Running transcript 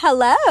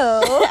Hello.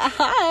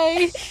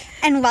 Hi.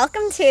 And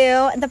welcome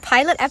to the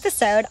pilot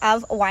episode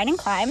of Wine and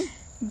Climb.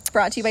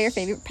 Brought to you by your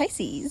favorite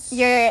Pisces.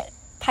 Your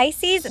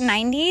Pisces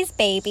 90s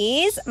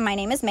babies. My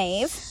name is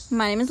Maeve.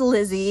 My name is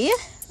Lizzie.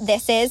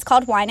 This is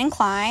called Wine and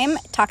Climb.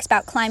 It talks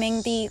about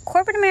climbing the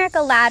corporate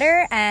America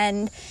ladder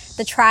and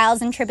the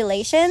trials and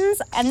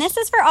tribulations. And this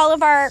is for all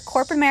of our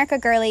corporate America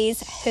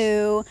girlies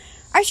who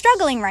are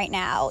struggling right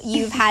now.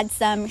 You've had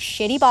some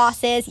shitty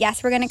bosses.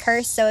 Yes, we're going to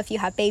curse, so if you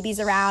have babies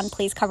around,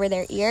 please cover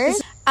their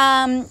ears.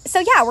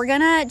 We're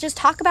going to just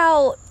talk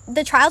about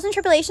the trials and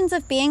tribulations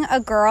of being a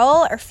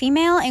girl or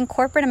female in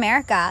corporate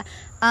America.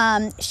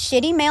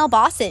 Shitty male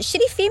bosses,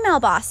 shitty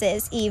female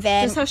bosses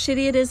even. Just how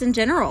shitty it is in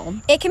general.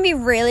 It can be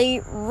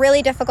really,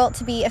 really difficult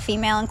to be a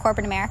female in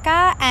corporate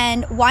America.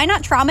 And why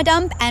not trauma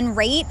dump and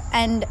rate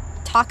and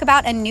talk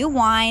about a new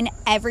wine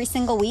every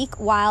single week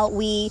while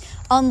we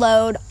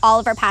unload all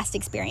of our past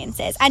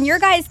experiences. And your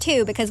guys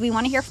too, because we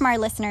want to hear from our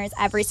listeners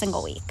every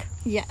single week.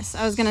 Yes,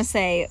 I was going to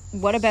say,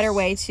 what a better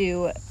way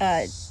to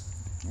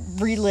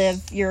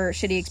relive your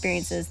shitty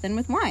experiences than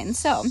with wine.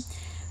 So,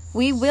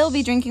 we will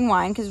be drinking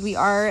wine because we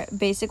are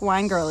basic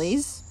wine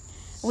girlies.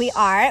 We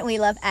are. We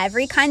love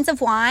every kinds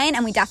of wine,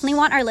 and we definitely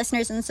want our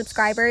listeners and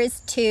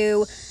subscribers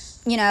to,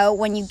 you know,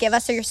 when you give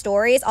us your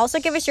stories, also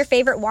give us your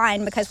favorite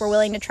wine because we're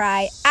willing to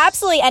try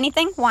absolutely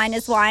anything. Wine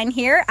is wine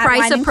here at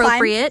Price Wine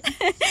appropriate.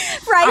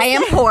 I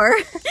am poor.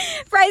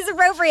 Price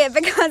appropriate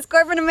because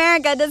corporate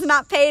America does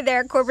not pay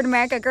their corporate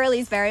America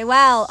girlies very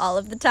well all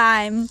of the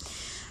time.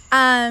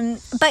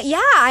 But yeah,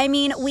 I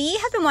mean, we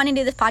have been wanting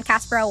to do this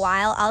podcast for a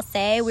while. I'll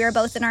say we were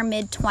both in our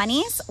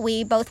mid-20s.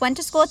 We both went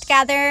to school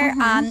together,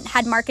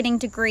 had marketing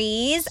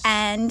degrees,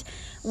 and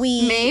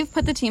Maeve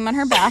put the team on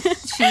her back.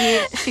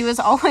 She was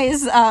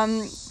always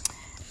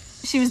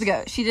she was the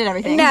goat. She did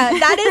everything. No,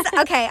 that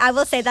is okay. I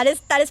will say that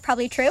is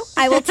probably true.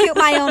 I will toot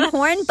my own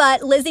horn,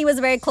 but Lizzie was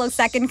a very close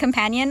second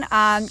companion,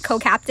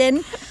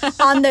 co-captain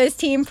on those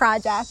team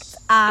projects.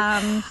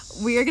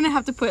 We are gonna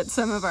have to put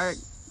some of our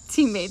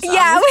teammates on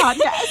this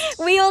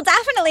podcast. We will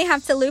definitely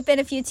have to loop in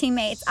a few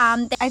teammates.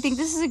 I think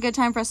this is a good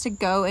time for us to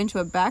go into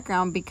a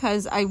background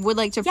because I would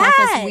like to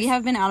preface we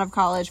have been out of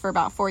college for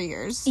about 4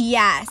 years.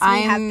 Yes,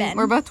 we have been.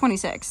 We're both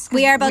 26.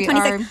 We are both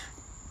 26.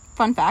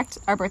 Fun fact,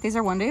 our birthdays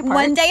are 1 day apart.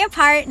 1 day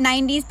apart,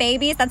 90s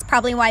babies. That's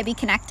probably why we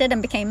connected and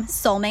became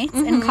soulmates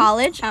in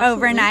college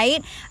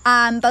overnight.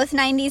 Both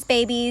 90s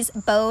babies,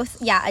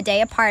 both, a day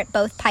apart,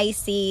 both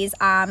Pisces.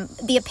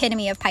 The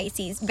epitome of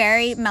Pisces.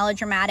 Very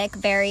melodramatic,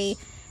 very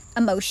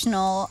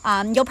emotional.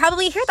 You'll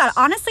probably hear that.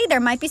 Honestly, there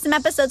might be some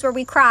episodes where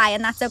we cry,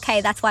 and that's okay.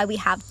 That's why we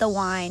have the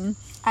wine.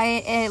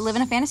 I live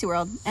in a fantasy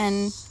world,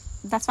 and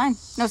that's fine.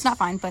 No, it's not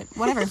fine, but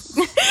whatever.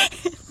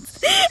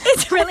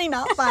 It's really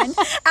not fun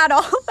at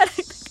all, but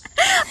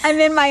I'm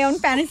in my own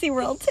fantasy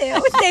world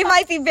too. They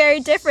might be very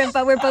different,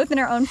 but we're both in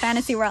our own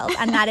fantasy world,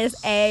 and that is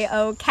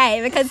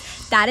A-okay, because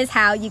that is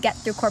how you get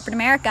through corporate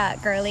America,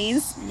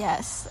 girlies.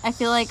 Yes. I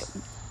feel like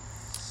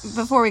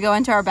before we go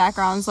into our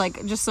backgrounds,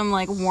 like just some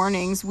like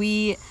warnings,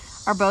 we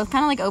are both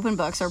kind of like open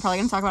books, so we're probably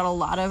going to talk about a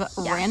lot of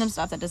random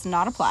stuff that does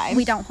not apply.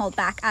 We don't hold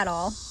back at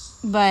all.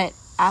 But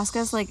ask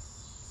us, like,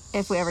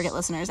 if we ever get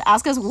listeners,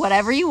 ask us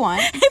whatever you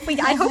want.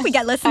 I hope we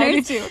get listeners. I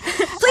do too.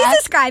 Please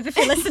subscribe if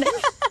you're listening.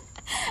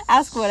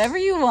 Ask whatever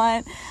you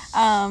want,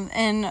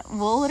 and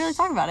we'll literally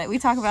talk about it. We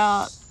talk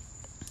about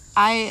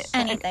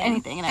anything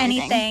and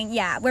everything.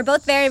 Yeah, we're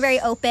both very, very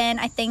open.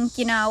 I think,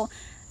 you know,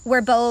 we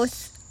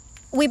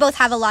both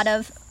have a lot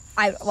of,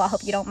 I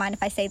hope you don't mind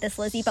if I say this,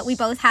 Lizzie, but we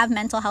both have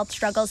mental health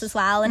struggles as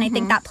well, and I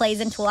think that plays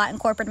into a lot in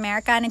corporate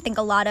America, and I think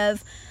a lot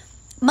of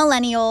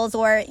millennials,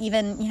 or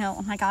even, you know,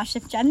 oh my gosh,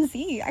 if Gen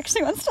Z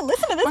actually wants to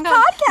listen to this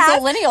podcast.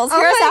 Millennials,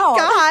 hear us out. Oh my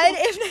God.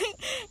 If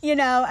they, you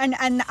know,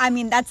 and I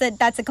mean, that's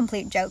a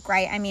complete joke,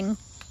 right? I mean,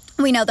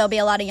 we know there'll be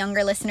a lot of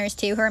younger listeners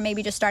too who are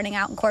maybe just starting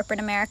out in corporate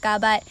America,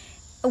 but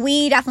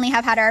we definitely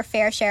have had our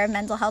fair share of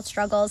mental health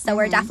struggles, so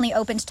we're definitely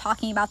open to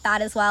talking about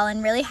that as well,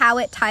 and really how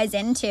it ties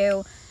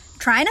into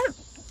trying to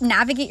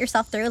navigate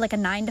yourself through like a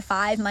 9 to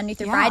 5 Monday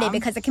through Friday,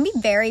 because it can be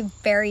very,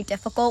 very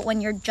difficult when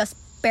you're just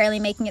barely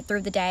making it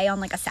through the day on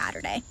like a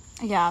Saturday.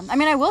 Yeah, I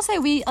mean, I will say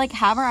we like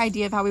have our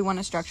idea of how we want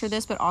to structure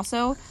this, but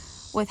also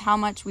with how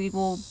much we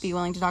will be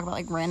willing to talk about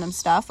like random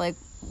stuff, like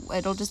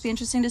it'll just be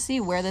interesting to see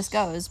where this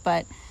goes.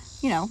 But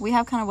you know, we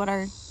have kind of what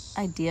our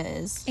idea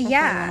is. That's what we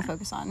want to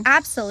focus on.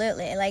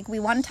 Absolutely. Like, we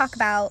want to talk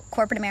about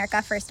corporate America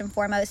first and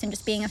foremost, and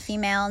just being a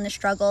female and the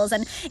struggles,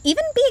 and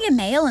even being a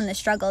male in the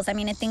struggles. I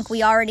mean, I think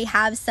we already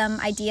have some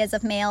ideas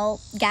of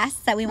male guests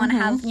that we want to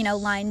have, you know,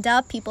 lined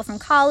up, people from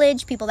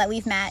college, people that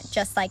we've met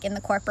just like in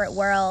the corporate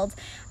world.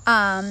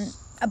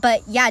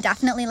 But yeah,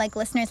 definitely, like,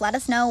 listeners, let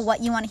us know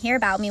what you want to hear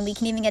about. I mean, we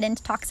can even get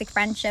into toxic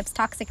friendships,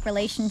 toxic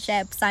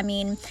relationships. I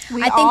mean,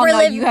 I think we're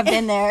living. You have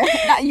been there,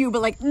 not you,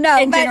 but like no,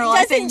 in but general.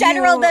 Just in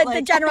general,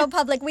 the general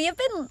public. We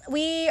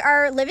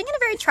are living in a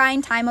very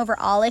trying time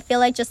overall. I feel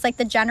like just like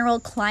the general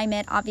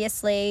climate,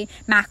 obviously,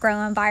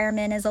 macro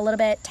environment is a little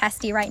bit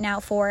testy right now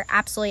for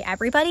absolutely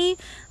everybody.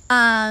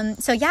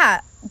 So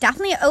yeah,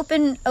 definitely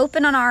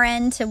open on our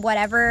end to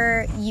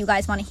whatever you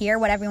guys want to hear,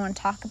 whatever you want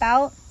to talk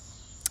about.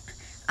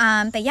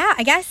 But yeah,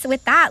 I guess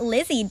with that,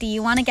 Lizzie, do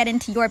you want to get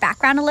into your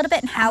background a little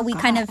bit and how we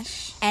kind of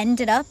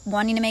ended up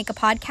wanting to make a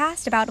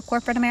podcast about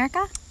corporate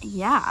America?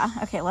 Yeah.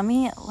 Okay, let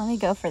me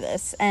go for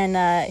this. And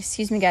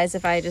excuse me, guys,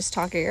 if I just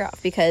talk your ear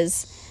off,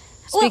 because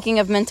speaking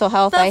of mental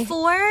health,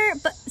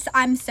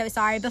 I'm so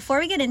sorry. Before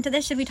we get into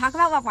this, should we talk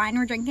about what wine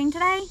we're drinking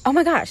today? Oh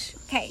my gosh.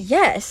 Okay.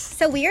 Yes.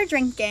 So we are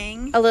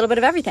drinking a little bit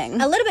of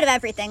everything. A little bit of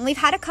everything. We've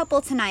had a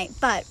couple tonight,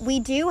 but we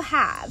do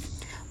have...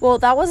 Well,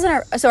 that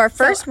wasn't our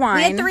first wine.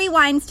 We had 3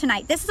 wines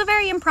tonight. This is a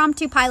very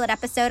impromptu pilot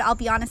episode. I'll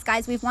be honest,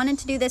 guys. We've wanted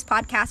to do this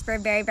podcast for a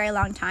very, very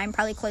long time,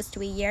 probably close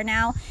to a year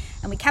now.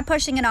 And we kept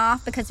pushing it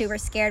off because we were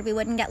scared we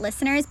wouldn't get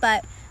listeners.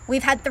 But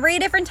we've had 3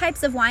 different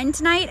types of wine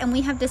tonight, and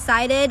we have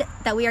decided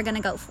that we are going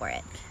to go for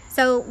it.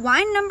 So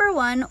wine number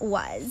 1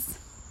 was...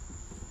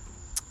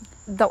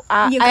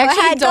 I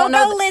actually don't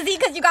know. Go, Lizzie,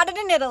 because you got it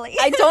in Italy.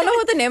 I don't know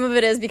what the name of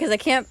it is because I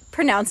can't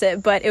pronounce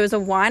it, but it was a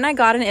wine I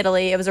got in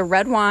Italy. It was a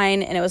red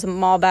wine, and it was a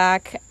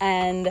Malbec,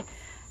 and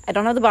I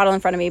don't have the bottle in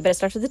front of me, but it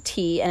starts with a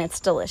T, and it's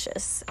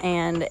delicious.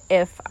 And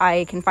if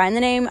I can find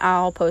the name,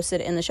 I'll post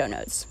it in the show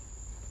notes.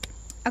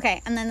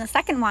 Okay, and then the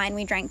second wine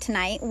we drank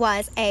tonight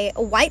was a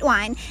white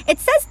wine. It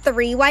says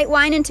 3 white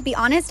wine, and to be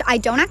honest, I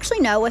don't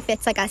actually know if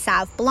it's like a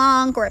Sauv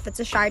Blanc or if it's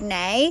a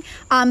Chardonnay,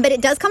 but it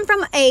does come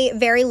from a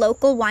very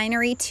local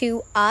winery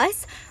to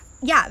us.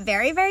 Yeah,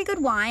 very, very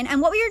good wine.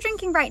 And what we are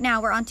drinking right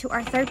now, we're on to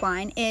our third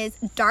wine, is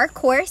Dark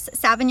Horse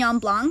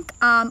Sauvignon Blanc.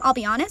 I'll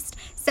be honest,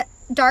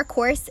 Dark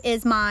Horse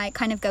is my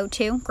kind of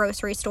go-to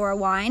grocery store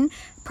wine.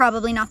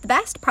 Probably not the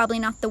best, probably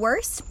not the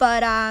worst,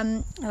 but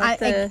I like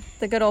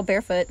the good old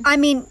Barefoot. I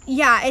mean,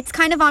 yeah, it's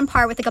kind of on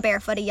par with like a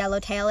Barefoot, a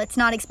Yellowtail. It's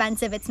not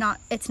expensive. It's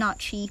not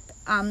cheap.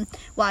 Well,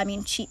 I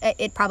mean,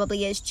 it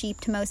probably is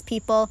cheap to most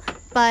people,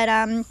 but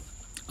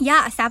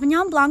yeah, a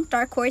Sauvignon Blanc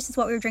Dark Horse is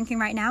what we're drinking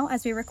right now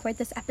as we record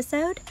this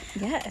episode.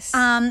 Yes.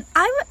 I mean,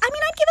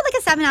 I'd give it like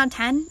a 7 out of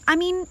 10. I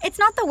mean, it's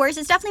not the worst.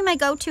 It's definitely my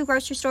go-to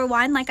grocery store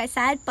wine, like I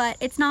said, but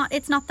it's not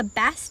the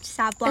best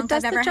Sauv Blanc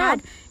I've ever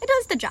had. It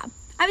does the job.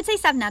 I would say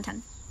 7 out of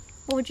 10.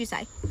 What would you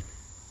say?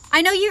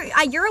 I know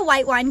you're a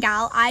white wine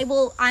gal.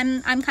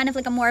 I'm kind of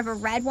like more of a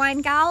red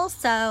wine gal.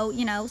 So,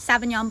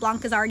 Sauvignon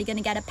Blanc is already going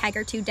to get a peg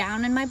or 2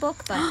 down in my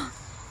book. But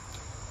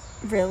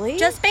really?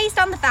 Just based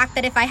on the fact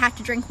that if I had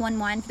to drink one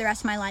wine for the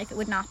rest of my life, it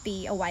would not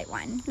be a white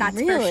wine. That's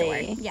really?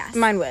 for sure. Yes.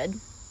 Mine would.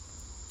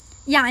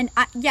 Yeah, and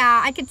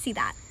I could see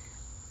that.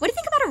 What do you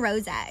think about a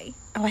rosé?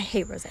 Oh, I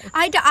hate rosé.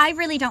 I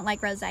really don't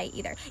like rosé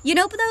either.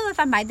 Though, if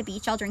I'm by the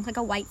beach, I'll drink like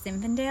a white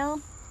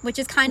Zinfandel, which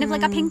is kind of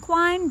like a pink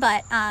wine,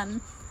 but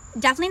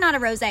definitely not a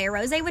rosé. A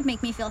rosé would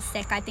make me feel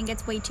sick. I think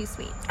it's way too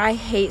sweet. I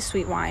hate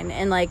sweet wine,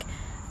 and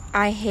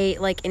I hate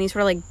any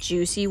sort of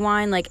juicy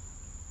wine.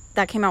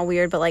 That came out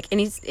weird, but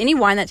any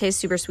wine that tastes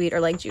super sweet or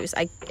like juice,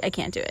 I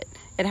can't do it.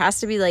 It has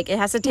to be it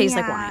has to taste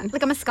like wine.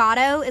 Like a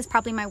Moscato is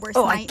probably my worst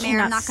nightmare.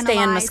 I'm not gonna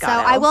lie. Moscato. So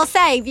I will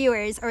say,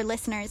 viewers or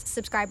listeners,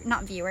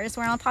 not viewers,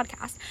 we're on a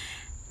podcast.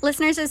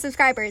 Listeners or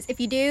subscribers, if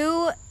you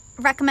do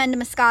recommend a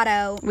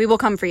Moscato, we will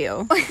come for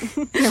you.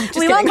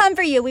 We won't come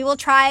for you. We will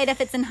try it if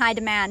it's in high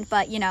demand,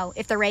 but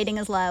if the rating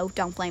is low,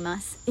 don't blame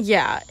us.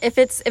 Yeah, if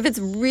it's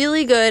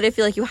really good, if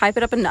you hype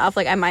it up enough,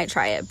 I might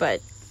try it,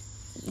 but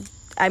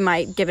I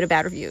might give it a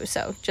bad review.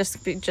 So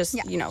just be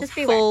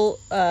full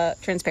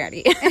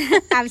transparency.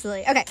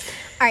 Absolutely. Okay.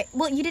 All right.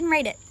 Well, you didn't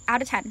rate it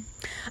out of 10.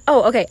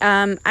 Oh, okay.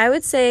 I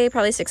would say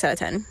probably 6 out of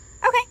 10.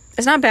 Okay.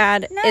 It's not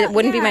bad. No, it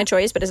wouldn't be my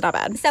choice, but it's not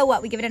bad. So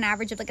what? We give it an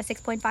average of a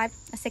 6.5,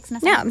 a 6 and a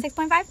 7,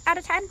 6.5 out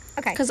of 10.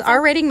 Okay. Because our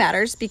rating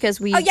matters. Because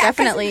we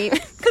definitely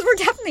because we're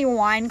definitely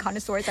wine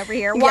connoisseurs over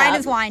here. Wine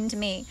is wine to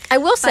me. I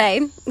will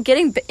say,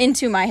 getting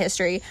into my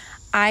history,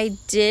 I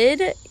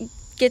did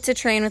get to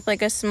train with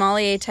a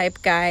sommelier type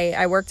guy.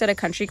 I worked at a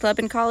country club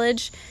in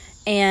college,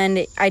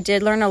 and I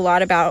did learn a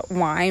lot about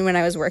wine when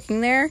I was working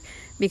there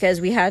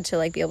because we had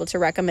to be able to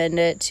recommend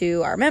it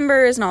to our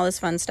members and all this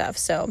fun stuff.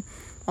 So,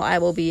 well, I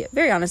will be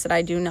very honest that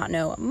I do not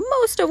know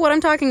most of what I'm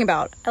talking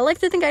about. I like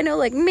to think I know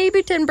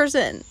maybe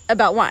 10%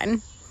 about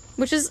wine,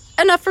 which is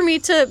enough for me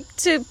to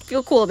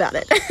feel cool about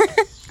it.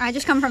 I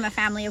just come from a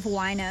family of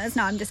winos.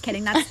 No, I'm just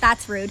kidding.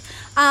 That's rude.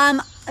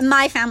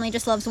 My family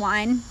just loves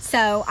wine.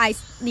 So as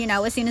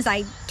soon as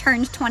I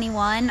turned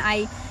 21,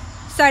 I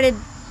started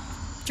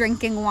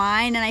drinking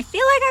wine, and I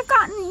feel like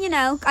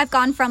I've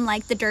gone from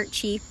the dirt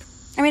cheap.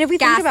 I mean, if we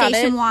gas think about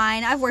station it,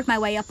 wine, I've worked my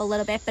way up a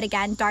little bit, but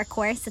again, Dark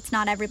Horse, it's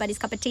not everybody's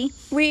cup of tea.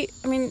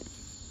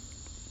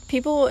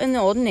 People in the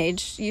olden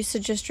age used to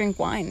just drink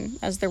wine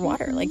as their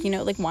water.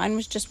 Mm-hmm. Wine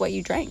was just what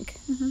you drank.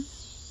 Mm-hmm.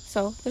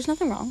 So there's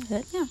nothing wrong with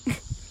it. Yeah.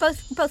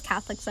 Both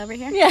Catholics over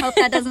here. Yeah. Hope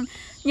that doesn't,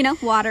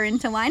 water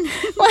into wine.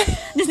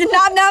 This is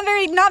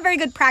not very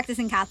good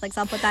practicing Catholics.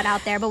 I'll put that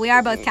out there. But we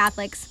are both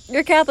Catholics.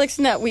 You're Catholics?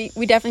 No, we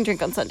definitely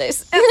drink on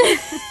Sundays.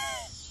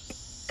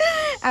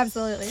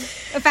 Absolutely.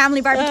 A family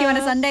barbecue on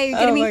a Sunday. Are you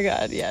kidding me? Oh my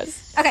God,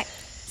 yes. Okay,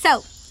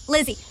 so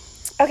Lizzie.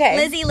 Okay.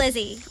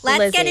 Lizzie.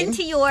 Let's get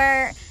into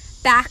your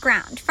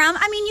background.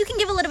 You can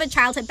give a little bit of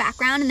childhood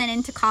background and then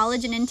into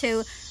college and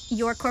into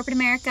your corporate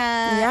America.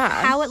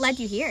 Yeah. How it led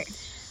you here.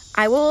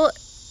 I will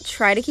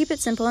try to keep it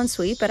simple and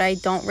sweet, but I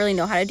don't really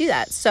know how to do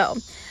that. So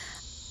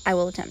I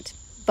will attempt.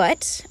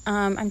 But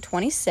I'm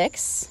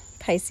 26,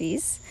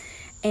 Pisces,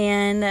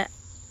 and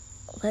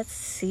let's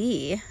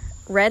see,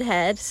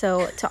 redhead.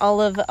 So to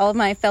all of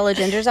my fellow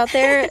gingers out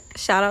there,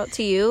 shout out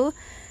to you.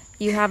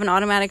 You have an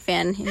automatic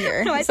fan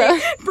here. No, I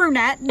say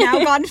brunette,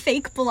 now gone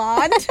fake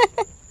blonde.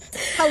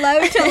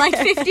 Hello to like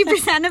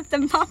 50% of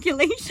the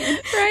population.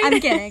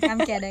 Right? I'm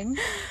kidding.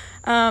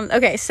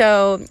 Okay,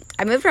 so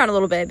I moved around a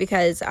little bit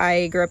because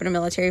I grew up in a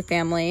military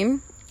family,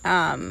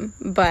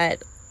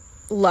 but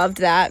loved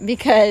that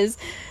because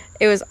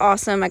it was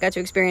awesome. I got to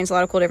experience a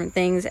lot of cool different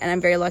things, and I'm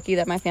very lucky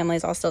that my family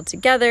is all still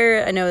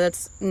together. I know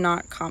that's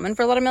not common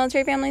for a lot of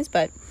military families,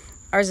 but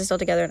ours is still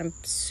together, and I'm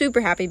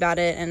super happy about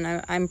it,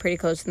 and I'm pretty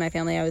close with my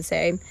family, I would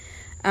say.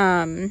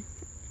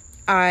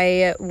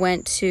 I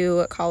went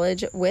to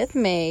college with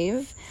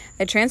Maeve.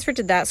 I transferred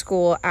to that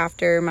school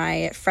after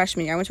my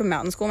freshman year. I went to a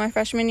mountain school my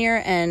freshman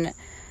year, and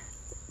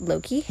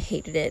low-key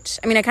hated it.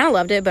 I mean, I kind of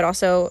loved it, but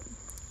also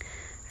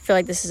I feel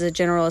like this is a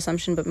general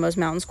assumption, but most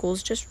mountain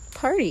schools just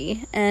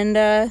party. And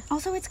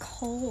also, it's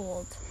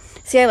cold.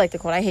 See, I like the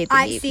cold. I hate the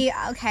heat. See,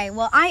 okay,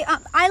 well,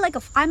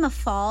 I'm a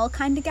fall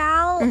kind of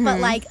gal, but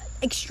like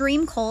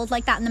extreme cold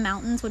like that in the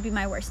mountains would be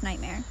my worst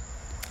nightmare.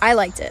 I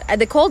liked it.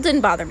 The cold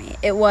didn't bother me.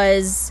 It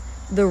was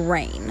the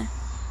rain.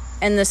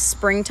 In the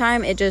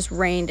springtime, it just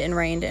rained and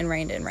rained and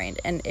rained and rained,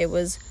 and it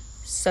was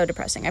so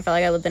depressing. I felt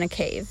like I lived in a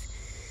cave.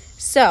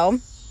 So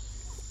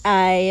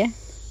I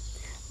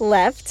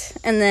left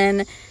and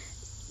then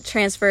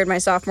transferred my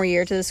sophomore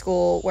year to the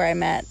school where I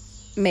met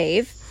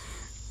Maeve,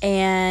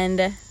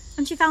 and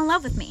she fell in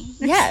love with me.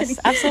 Yes,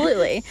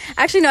 absolutely.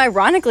 Actually, no,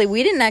 ironically,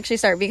 we didn't actually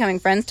start becoming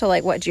friends till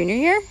like what, junior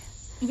year?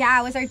 Yeah,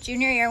 it was our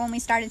junior year when we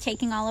started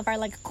taking all of our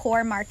like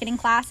core marketing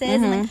classes,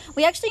 and like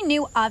we actually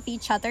knew of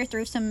each other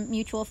through some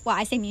mutual, well,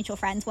 I say mutual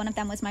friends, one of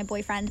them was my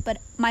boyfriend, but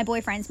my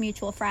boyfriend's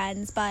mutual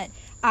friends, but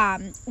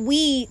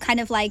we kind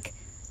of like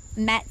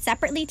met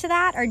separately to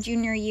that our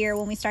junior year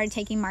when we started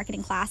taking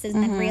marketing classes,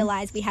 and then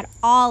realized we had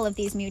all of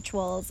these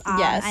mutuals,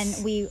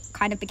 and we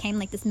kind of became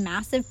like this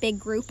massive big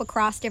group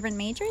across different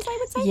majors, I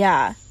would say.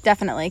 Yeah,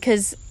 definitely,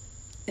 because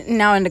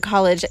now into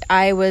college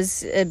I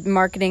was a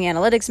marketing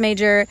analytics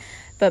major,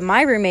 but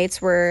my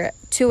roommates were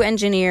 2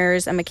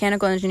 engineers, a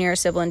mechanical engineer, a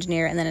civil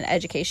engineer, and then an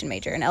education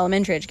major, an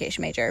elementary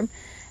education major.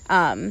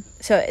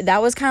 So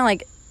that was kind of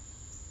like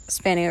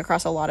spanning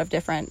across a lot of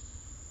different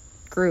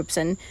groups,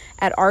 and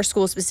at our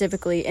school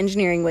specifically,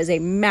 engineering was a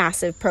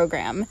massive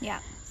program. Yeah,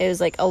 it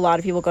was like a lot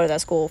of people go to that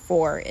school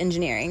for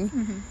engineering.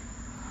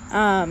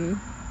 Gosh,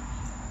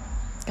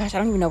 I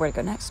don't even know where to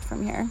go next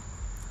from here.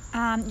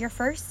 Your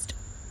first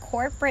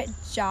corporate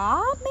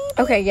job, maybe?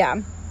 Okay,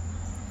 yeah.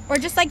 Or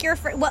just like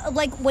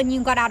like when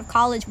you got out of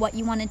college, what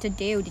you wanted to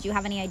do. Did you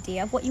have any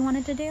idea of what you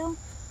wanted to do?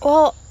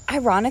 Well,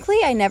 ironically,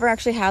 I never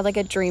actually had like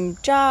a dream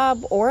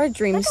job or a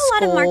dream school. A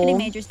lot of marketing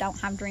majors don't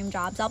have dream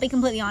jobs. I'll be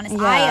completely honest.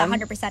 Yeah. I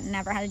 100%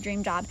 never had a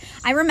dream job.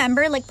 I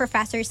remember like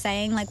professors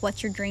saying like,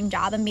 what's your dream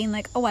job? And being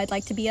like, oh, I'd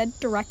like to be a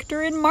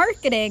director in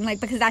marketing. Like,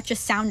 because that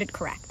just sounded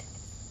correct.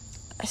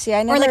 See,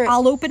 I never... Or like,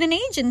 I'll open an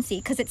agency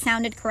because it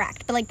sounded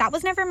correct. But like, that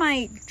was never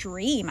my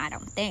dream, I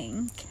don't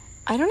think.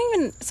 I don't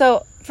even...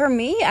 So, for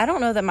me, I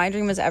don't know that my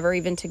dream was ever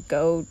even to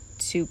go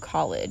to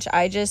college.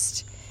 I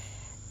just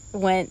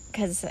went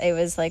because it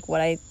was like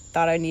what I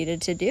thought I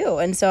needed to do.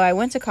 And so I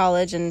went to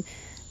college, and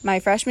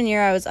my freshman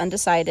year I was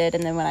undecided,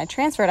 and then when I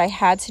transferred I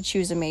had to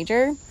choose a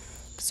major.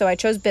 So I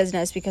chose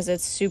business because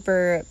it's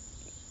super,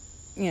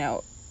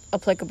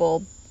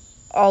 applicable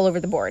all over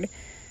the board,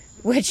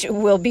 which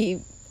will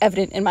be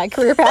evident in my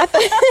career path.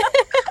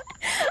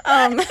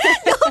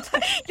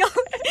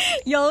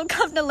 You'll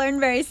come to learn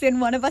very soon.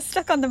 One of us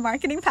stuck on the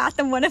marketing path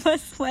and one of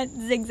us went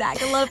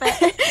zigzag a little bit.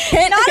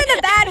 Not in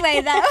a bad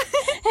way, though.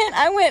 And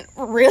I went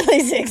really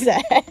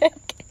zigzag.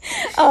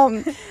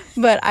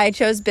 But I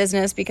chose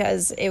business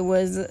because it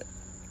was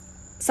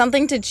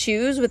something to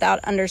choose without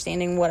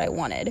understanding what I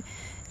wanted.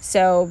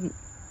 So,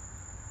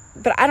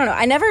 but I don't know.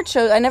 I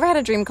never had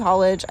a dream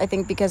college, I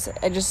think, because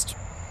I just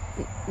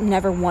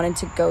never wanted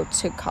to go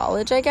to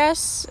college, I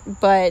guess.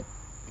 But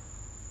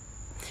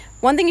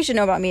one thing you should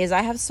know about me is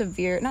I have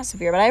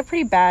but I have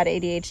pretty bad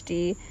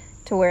ADHD,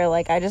 to where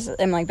like I just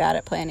am like bad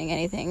at planning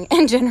anything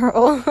in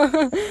general. Do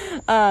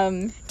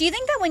you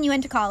think that when you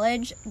went to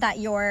college that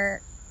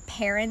your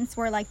parents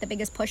were like the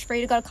biggest push for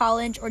you to go to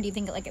college, or do you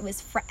think like it was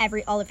for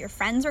all of your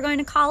friends were going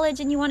to college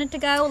and you wanted to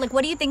go? Like,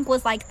 what do you think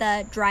was like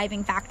the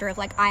driving factor of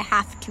like, I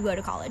have to go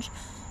to college?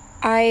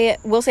 I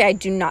will say I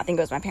do not think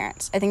it was my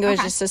parents. I think it was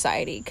just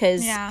society,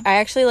 because I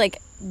actually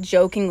like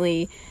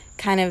jokingly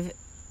kind of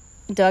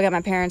dug at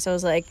my parents. I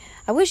was like,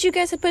 I wish you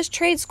guys had pushed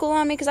trade school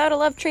on me, because I would have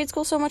loved trade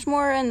school so much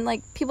more, and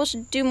like people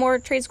should do more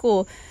trade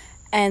school.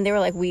 And they were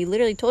like, we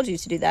literally told you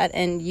to do that,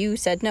 and you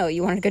said no,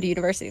 you wanted to go to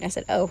university. And I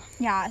said, oh.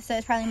 Yeah, so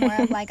it's probably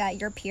more of like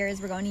your peers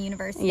were going to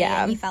university,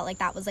 and you felt like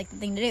that was like the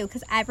thing to do,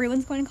 because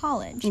everyone's going to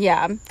college.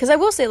 Yeah, because I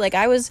will say, like,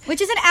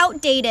 which is an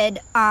outdated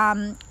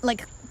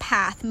like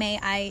path, may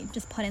I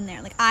just put in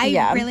there. Like,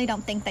 I really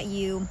don't think that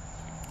you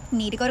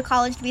need to go to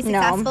college to be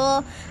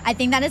successful. I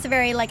think that is a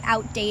very like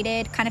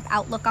outdated kind of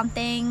outlook on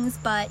things,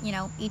 but you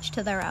know, each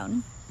to their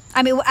own.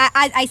 I mean,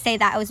 I say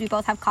that as we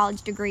both have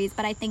college degrees,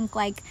 but I think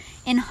like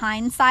in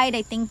hindsight,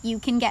 I think you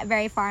can get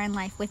very far in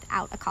life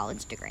without a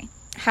college degree.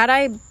 Had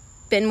I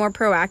been more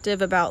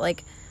proactive about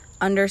like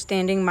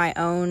understanding my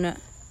own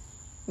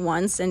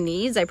wants and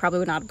needs, I probably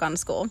would not have gone to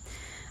school.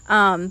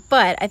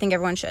 But I think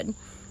everyone should.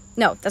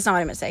 No, that's not what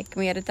I meant to say. Can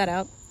we edit that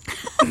out?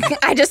 So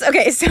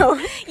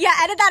yeah,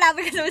 edit that out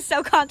because it was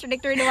so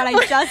contradictory to what I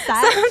just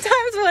said.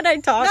 Sometimes when I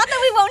talk, not that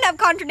we won't have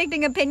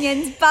contradicting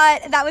opinions,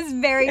 but that was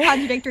very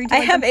contradictory to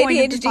like, I have the point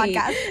ADHD, of this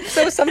podcast.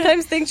 So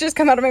sometimes things just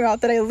come out of my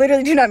mouth that I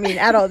literally do not mean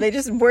at all.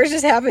 Words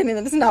just happen, and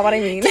that's not what I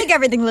mean. Take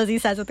everything Lizzie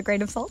says with a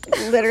grain of salt.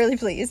 Literally,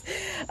 please.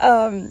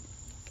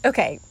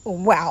 Okay.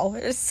 Wow,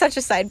 it's such a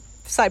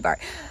sidebar.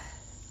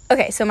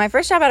 Okay, so my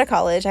first job out of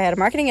college, I had a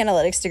marketing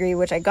analytics degree,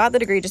 which I got the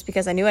degree just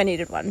because I knew I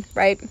needed one,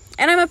 right?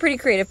 And I'm a pretty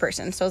creative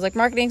person, so I was like,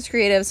 marketing's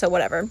creative, so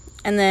whatever.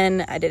 And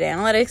then I did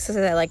analytics because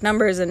I like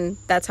numbers, and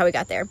that's how we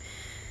got there.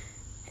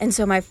 And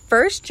so my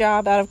first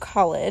job out of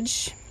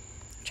college,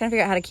 I'm trying to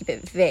figure out how to keep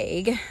it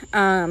vague,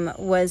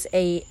 was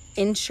a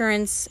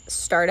insurance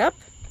startup.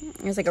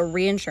 It was like a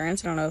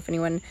reinsurance. I don't know if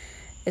anyone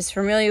is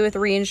familiar with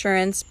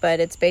reinsurance, but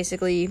it's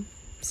basically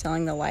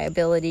selling the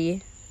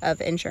liability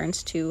of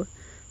insurance to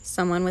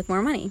someone with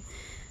more money.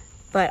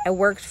 But I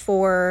worked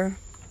for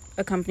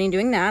a company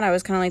doing that. I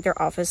was kind of like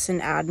their office and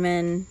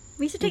admin.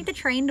 We used to take the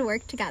train to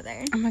work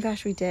together. Oh my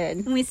gosh, we did.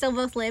 And we still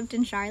both lived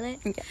in Charlotte.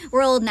 Yeah.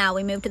 We're old now.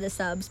 We moved to the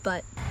suburbs,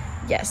 but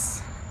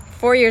yes,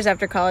 4 years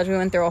after college, we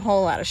went through a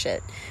whole lot of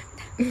shit.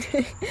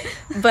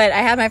 But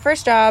I had my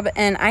first job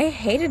and I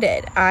hated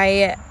it.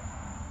 I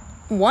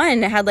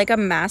had like a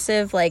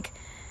massive like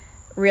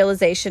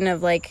realization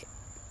of like,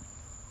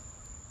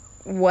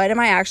 what am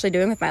I actually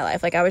doing with my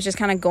life? Like, I was just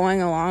kind of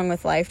going along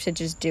with life to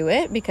just do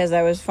it because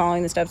I was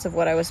following the steps of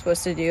what I was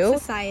supposed to do.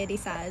 Society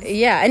says.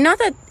 Yeah, and not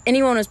that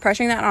anyone was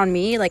pressuring that on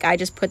me. Like, I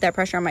just put that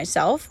pressure on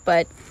myself,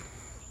 but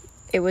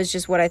it was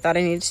just what I thought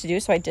I needed to do,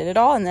 so I did it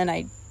all. And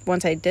then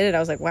once I did it, I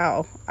was like,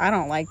 wow, I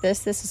don't like this.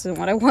 This isn't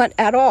what I want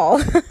at all.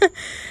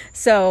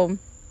 So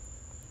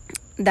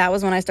that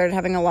was when I started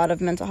having a lot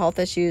of mental health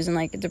issues and,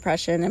 like,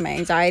 depression, and my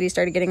anxiety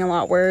started getting a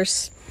lot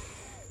worse.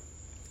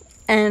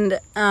 And,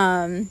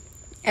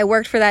 I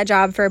worked for that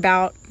job for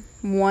about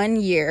 1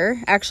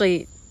 year,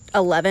 actually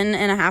 11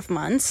 and a half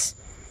months.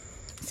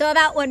 So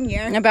about 1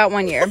 year. About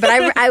 1 year. But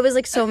I was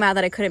like so mad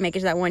that I couldn't make it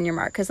to that 1 year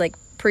mark because like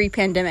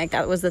pre-pandemic,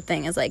 that was the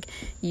thing, is like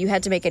you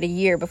had to make it a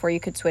year before you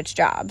could switch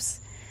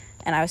jobs.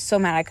 And I was so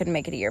mad I couldn't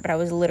make it a year, but I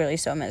was literally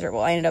so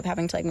miserable. I ended up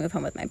having to like move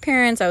home with my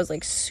parents. I was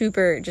like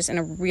super just in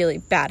a really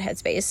bad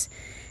headspace.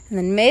 And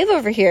then Maeve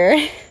over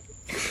here...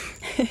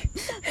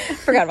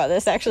 Forgot about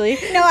this actually.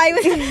 No,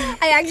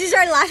 I actually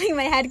started laughing in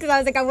my head because I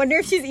was like, I wonder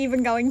if she's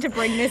even going to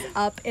bring this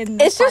up in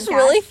the It's podcast. Just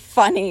really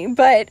funny,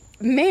 but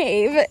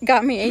Maeve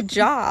got me a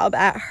job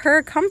at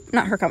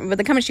not her company, but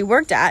the company she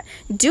worked at,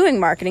 doing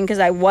marketing, because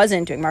I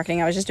wasn't doing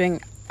marketing. I was just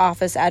doing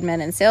office admin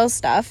and sales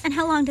stuff. And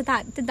how long did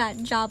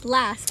that job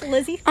last,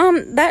 Lizzie?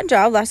 That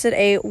job lasted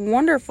a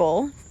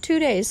wonderful 2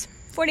 days.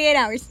 48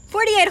 hours.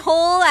 48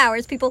 whole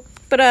hours, people.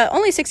 But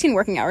only 16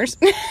 working hours.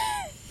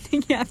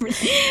 Yeah,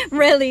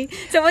 really.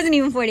 So it wasn't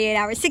even 48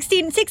 hours.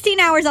 16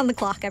 hours on the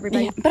clock,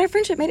 everybody. Yeah, but our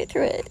friendship made it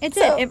through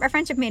it. Our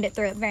friendship made it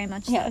through it very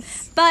much.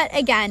 Yes. So. But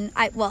again,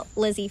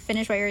 Lizzie,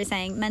 finish what you were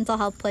saying. Mental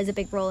health plays a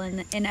big role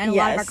in a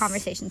lot of our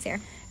conversations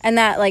here. And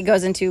that like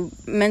goes into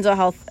mental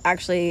health,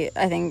 actually,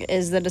 I think,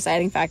 is the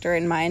deciding factor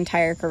in my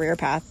entire career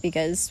path,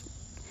 because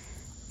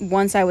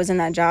once I was in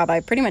that job, I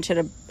pretty much hit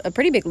a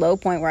pretty big low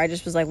point where I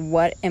just was like,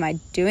 what am I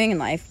doing in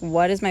life?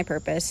 What is my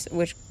purpose?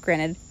 Which,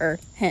 granted, or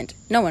hint,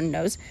 no one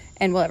knows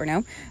and will ever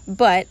know.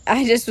 But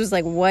I just was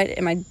like, what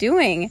am I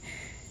doing?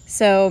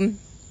 So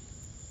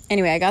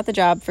anyway, I got the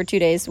job for 2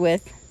 days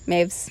with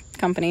Maeve's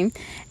company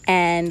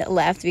and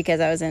left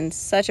because I was in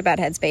such a bad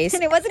headspace.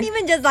 And it wasn't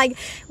even just like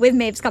with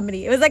Maeve's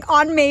company. It was like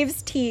on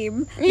Maeve's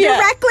team,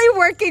 directly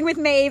working with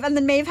Maeve. And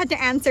then Maeve had to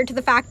answer to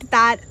the fact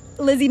that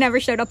Lizzie never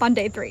showed up on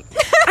day 3.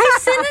 I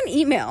sent an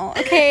email,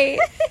 okay?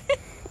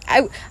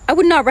 I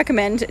would not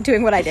recommend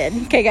doing what I did.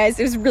 Okay, guys,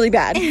 it was really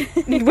bad.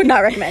 Would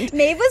not recommend.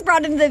 Maeve was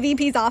brought into the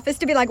VP's office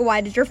to be like,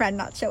 why did your friend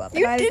not show up?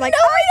 And I was like,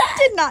 I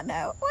did not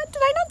know. What?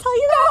 Did I not tell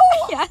you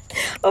that? Yeah.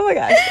 Oh my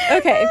gosh.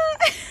 Okay.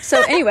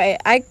 So anyway,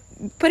 I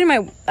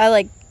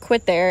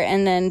quit there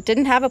and then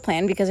didn't have a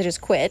plan because I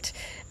just quit.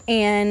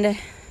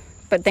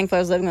 But thankfully I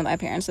was living with my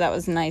parents, so that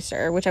was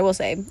nicer, which I will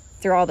say,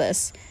 through all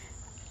this,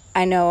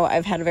 I know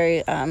I've had a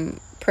very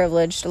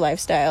privileged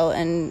lifestyle,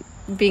 and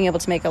being able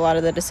to make a lot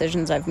of the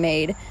decisions I've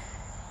made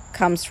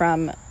comes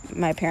from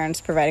my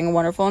parents providing a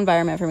wonderful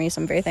environment for me,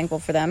 so I'm very thankful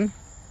for them.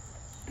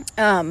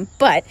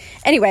 But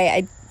anyway,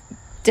 I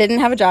didn't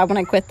have a job when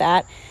I quit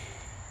that,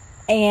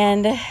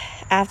 and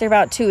after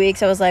about 2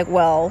 weeks, I was like,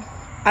 well,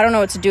 I don't know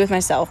what to do with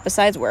myself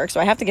besides work, so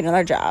I have to get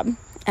another job.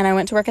 And I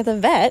went to work at the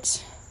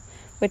vet,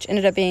 which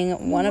ended up being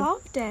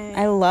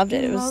I loved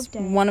it. It was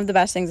one of the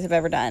best things I've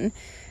ever done.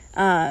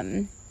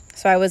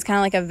 So I was kind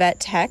of like a vet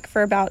tech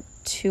for about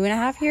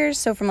 2.5 years.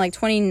 So from like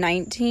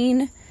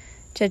 2019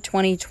 to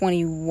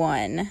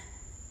 2021.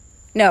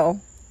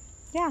 No.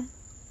 Yeah.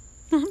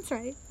 That's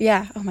right.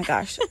 Yeah. Oh my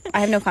gosh.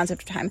 I have no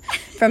concept of time.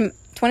 From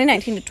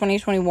 2019 to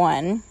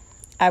 2021,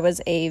 I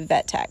was a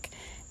vet tech.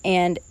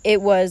 And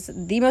it was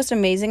the most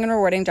amazing and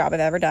rewarding job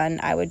I've ever done.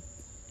 I would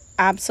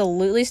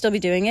absolutely still be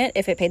doing it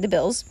if it paid the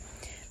bills,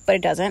 but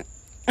it doesn't.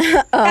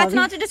 That's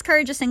not to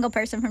discourage a single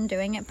person from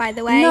doing it, by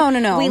the way.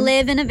 No. We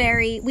live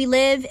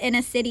in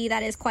a city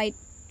that is quite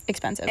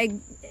expensive.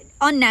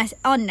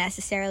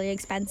 Unnecessarily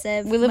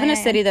expensive. We live in a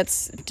city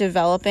that's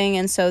developing,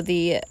 and so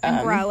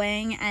and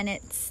growing, and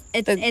it's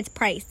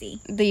pricey.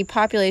 The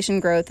population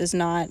growth is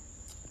not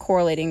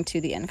correlating to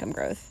the income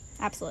growth.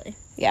 Absolutely.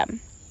 Yeah.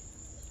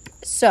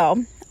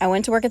 So I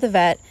went to work at the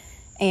vet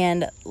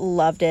and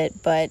loved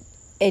it, but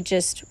it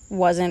just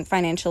wasn't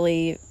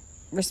financially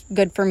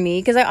good for me,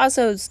 because I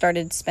also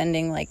started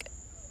spending like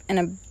in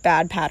a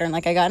bad pattern.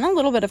 Like I got in a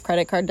little bit of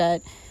credit card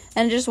debt,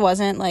 and it just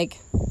wasn't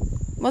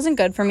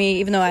good for me,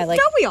 even though I like...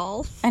 Don't we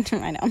all? I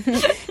know.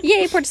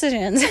 Yay, poor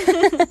decisions.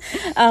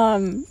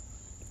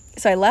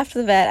 So I left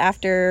the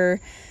vet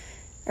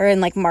in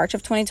like March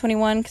of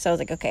 2021, because I was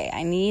like, okay,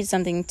 I need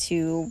something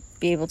to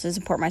be able to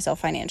support myself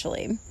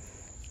financially.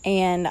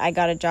 And I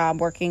got a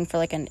job working for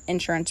like an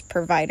insurance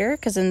provider,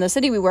 because in the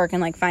city we work in,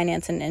 like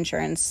finance and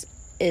insurance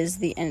is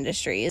the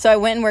industry. So I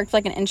went and worked for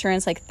like an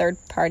insurance like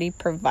third-party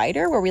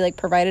provider, where we like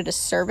provided a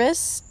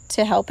service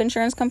to help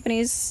insurance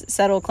companies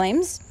settle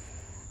claims.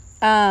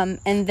 And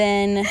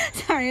then...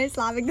 Sorry, I was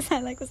laughing because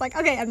I was like,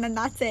 okay, and then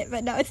that's it.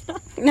 But no, it's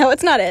not. No,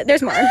 it's not it.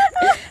 There's more.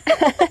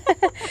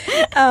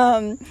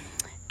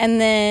 And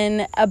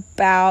then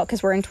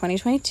because we're in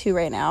 2022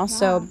 right now. Wow.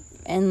 So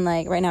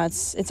right now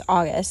it's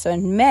August. So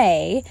in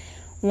May,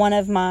 one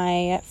of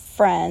my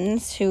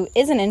friends who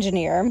is an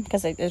engineer,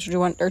 because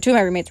two of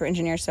my roommates were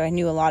engineers, so I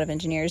knew a lot of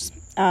engineers.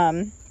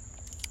 One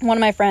of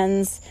my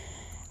friends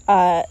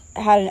had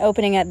an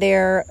opening at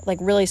their like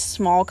really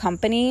small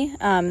company.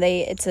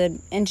 It's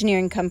an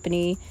engineering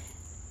company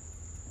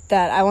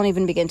that I won't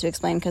even begin to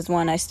explain, because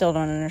one, I still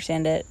don't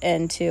understand it,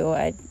 and two,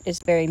 it's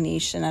very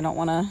niche and I don't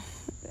want to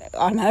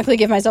automatically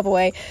give myself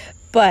away.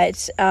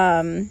 But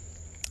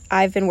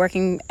I've been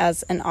working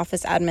as an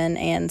office admin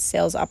and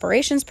sales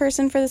operations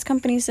person for this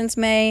company since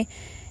May,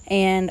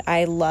 and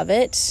I love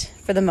it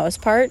for the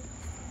most part.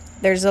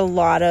 There's a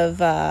lot of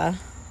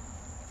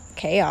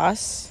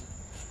chaos,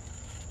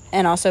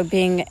 and also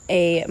being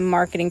a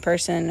marketing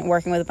person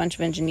working with a bunch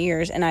of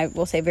engineers, and I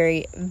will say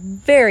very,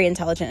 very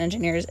intelligent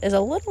engineers, is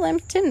a little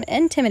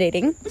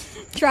intimidating.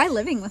 Try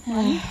living with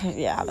one.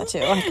 Yeah, that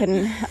too. I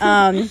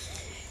couldn't.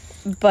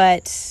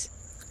 But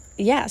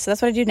yeah, so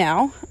that's what I do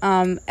now.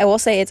 I will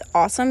say it's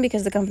awesome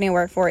because the company I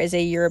work for is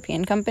a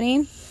European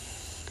company,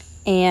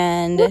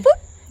 and whoop,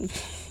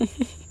 whoop.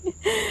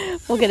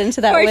 We'll get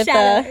into that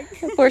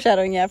with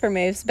foreshadowing, yeah, for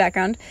Maeve's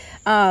background.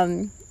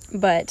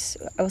 But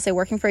I will say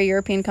working for a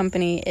European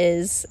company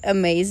is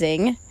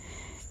amazing.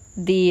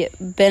 The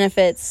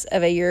benefits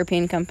of a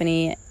European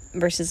company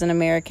versus an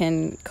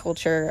American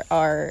culture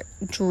are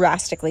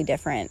drastically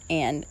different,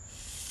 and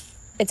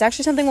it's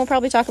actually something we'll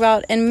probably talk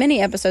about in many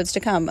episodes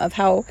to come, of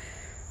how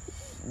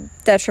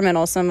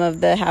detrimental some of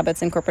the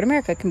habits in corporate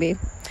America can be.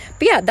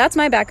 But yeah, that's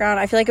my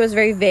background. I feel like it was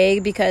very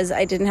vague because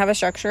I didn't have a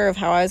structure of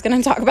how I was going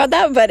to talk about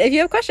that, but if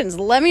you have questions,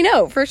 let me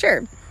know for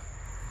sure.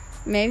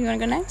 Maybe you want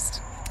to go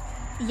next?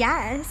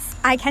 Yes,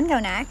 I can go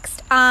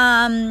next.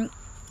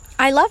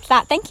 I loved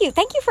that. Thank you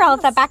for all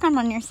of that background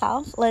on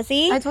yourself,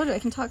 Lizzie. I told you I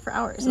can talk for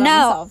hours about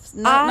myself.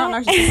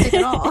 Not narcissistic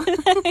at all.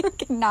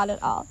 Not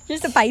at all.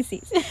 Just a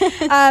Pisces.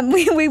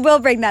 We will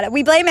bring that up.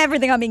 We blame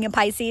everything on being a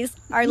Pisces.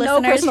 Our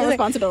listeners. No personal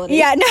responsibility.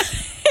 Yeah, no.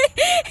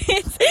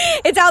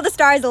 It's how the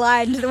stars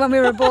aligned when we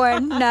were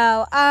born.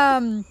 No.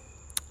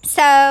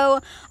 So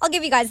I'll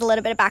give you guys a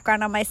little bit of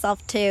background on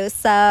myself too.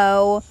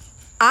 So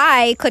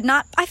I could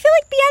not, I feel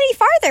like, be any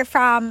farther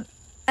from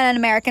an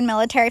American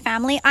military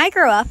family. I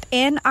grew up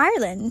in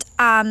Ireland.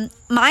 My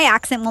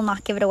accent will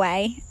not give it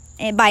away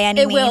by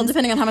any means. It will,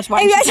 depending on how much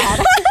wine you've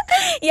had.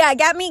 Yeah,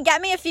 get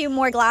me a few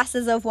more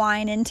glasses of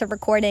wine into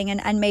recording,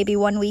 and maybe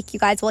one week you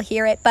guys will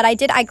hear it. But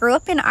I grew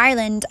up in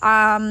Ireland,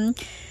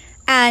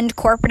 and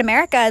corporate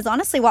America is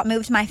honestly what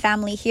moved my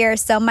family here.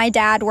 So my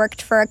dad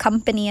worked for a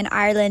company in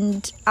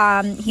Ireland.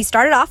 He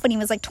started off when he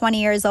was like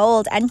 20 years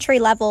old,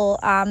 entry-level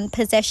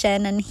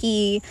position, and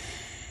he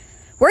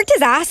worked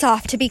his ass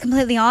off, to be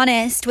completely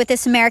honest, with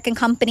this American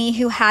company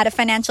who had a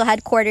financial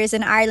headquarters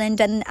in Ireland,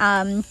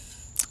 and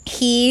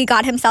he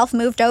got himself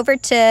moved over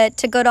to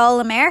good old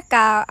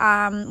America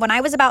when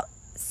I was about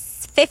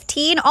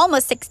 15,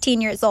 almost 16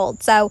 years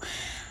old. So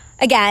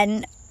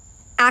again,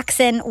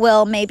 accent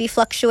will maybe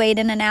fluctuate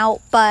in and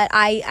out, but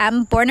I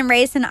am born and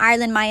raised in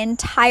Ireland. My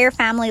entire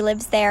family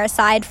lives there,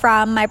 aside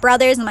from my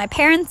brothers and my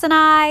parents and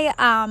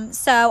I.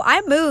 So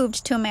I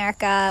moved to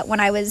America when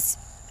I was,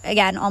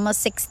 again,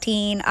 almost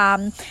 16.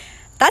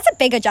 That's a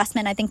big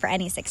adjustment, I think, for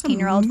any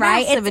 16-year-old,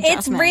 right?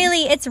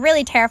 It's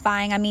really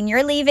terrifying. I mean,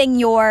 you're leaving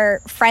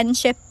your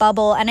friendship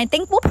bubble, and I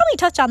think we'll probably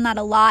touch on that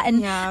a lot.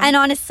 And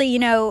honestly,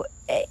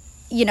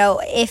 you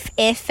know,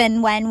 if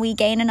and when we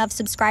gain enough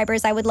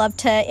subscribers, I would love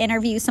to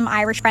interview some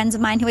Irish friends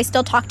of mine who I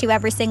still talk to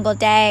every single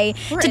day.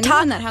 Or to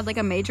anyone that had like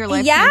a major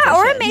life or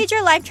transition. a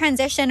major life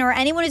transition, or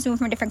anyone who's moved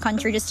from a different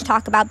country, just to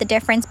talk about the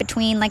difference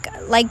between like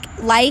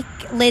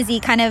Lizzie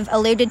kind of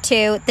alluded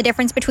to, the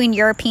difference between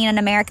European and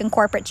American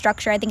corporate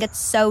structure. I think it's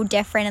so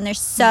different, and there's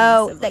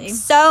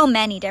so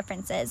many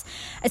differences,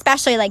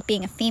 especially like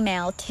being a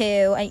female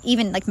too,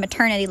 even like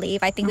maternity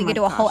leave. I think we could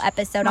do a whole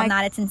episode on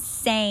that. It's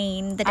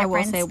insane, the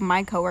difference. I will say,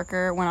 my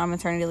coworker went on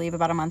maternity leave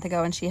about a month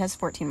ago, and she has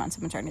 14 months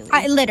of maternity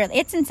leave. Literally,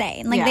 it's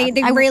insane. Like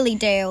they really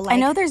do. Like, I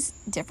know there's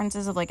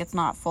differences of like it's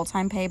not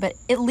full-time pay, but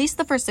at least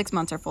the first 6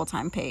 months are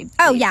full-time paid.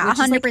 Oh yeah,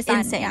 100%. Like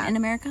insane. Yeah. In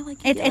America, like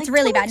it's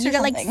really bad. You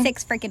get like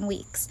 6 freaking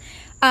weeks.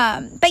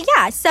 But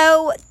yeah,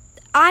 so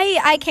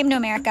I came to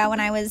America when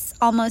I was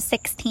almost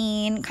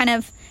 16, kind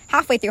of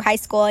halfway through high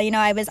school. You know,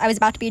 I was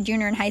about to be a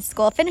junior in high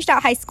school. Finished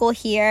out high school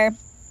here.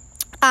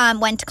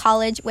 Went to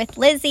college with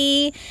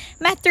Lizzie,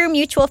 met through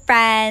mutual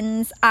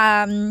friends,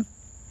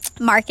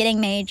 marketing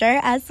major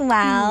as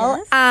well.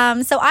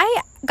 Yes. So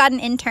I got an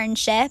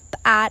internship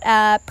at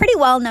a pretty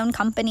well-known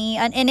company,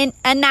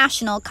 a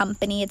national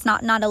company. It's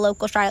not a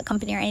local Charlotte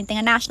company or anything,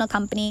 a national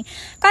company.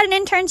 Got an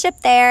internship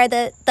there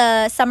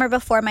the summer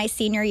before my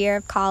senior year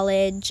of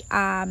college,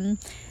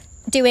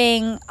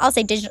 doing, I'll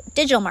say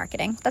digital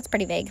marketing. That's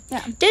pretty vague.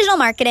 Yeah. Digital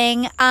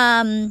marketing.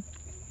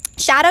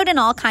 Shadowed in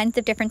all kinds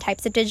of different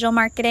types of digital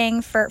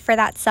marketing for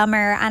that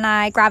summer, and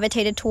I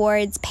gravitated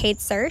towards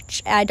paid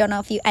search. I don't know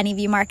if any of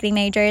you marketing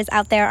majors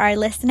out there are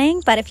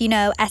listening, but if you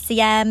know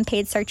SEM,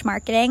 paid search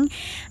marketing,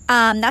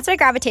 that's what I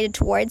gravitated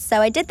towards.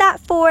 So I did that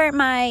for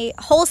my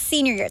whole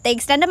senior year. They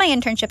extended my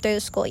internship through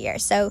the school year.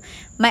 So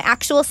my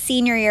actual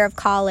senior year of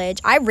college,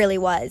 I really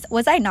was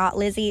I not,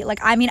 Lizzie? Like,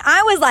 I mean,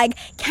 I was like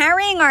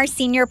carrying our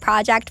senior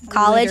project of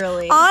college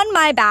Literally on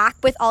my back,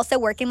 with also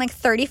working like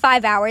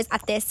 35 hours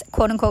at this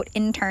quote unquote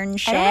internship.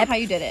 I don't know how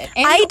you did it.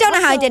 And I don't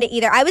know how I did it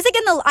either. I was like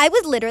I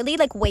was literally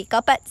like wake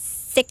up at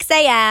 6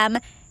 a.m.,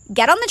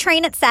 get on the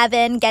train at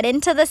 7, get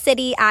into the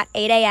city at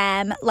 8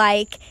 a.m.,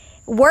 like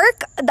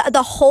work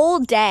the whole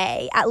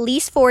day, at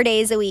least 4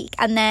 days a week,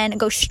 and then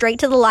go straight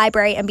to the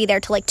library and be there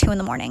till like 2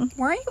 a.m.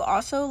 Weren't you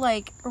also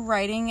like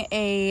writing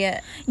Yeah.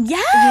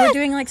 You were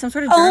doing like some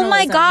sort of journalism. Oh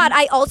my god!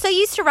 I also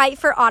used to write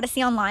for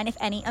Odyssey Online. If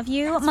any of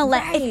you if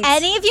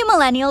any of you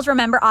millennials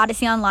remember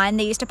Odyssey Online,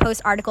 they used to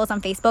post articles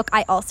on Facebook.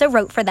 I also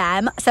wrote for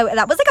them, so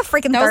that was like a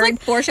freaking that third. was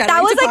like foreshadowing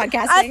that was to like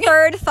podcasting. a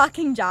third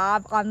fucking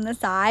job on the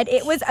side.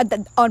 It was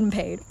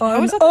unpaid.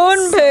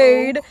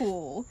 Unpaid. So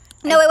cool.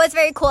 No, it was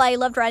very cool. I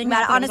loved writing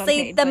about it.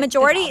 Honestly, unpaid,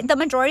 the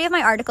majority of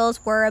my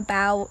articles were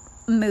about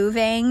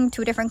moving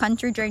to a different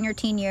country during your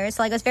teen years.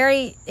 So like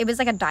it was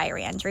like a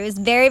diary entry. It was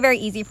very, very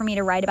easy for me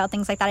to write about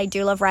things like that. I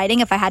do love writing.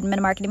 If I hadn't been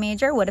a marketing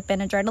major, would have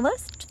been a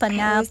journalist. But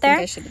now out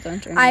there,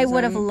 I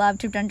would have loved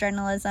to have done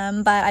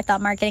journalism, but I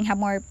thought marketing had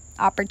more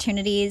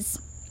opportunities.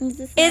 Is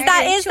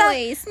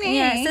that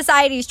yeah,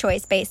 society's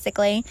choice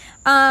basically.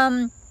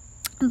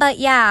 But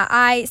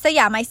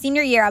yeah, my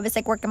senior year I was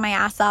like working my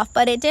ass off,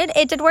 but it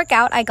did work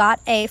out. I got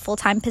a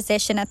full-time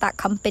position at that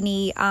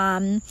company.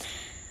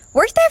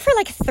 Worked there for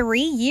like 3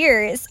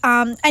 years.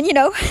 And you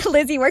know,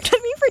 Lizzie worked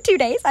with me for 2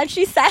 days, as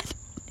she said.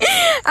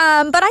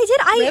 But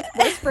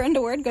Rip,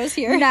 Brenda Word goes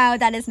here. No,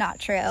 that is not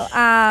true.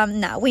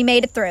 No, we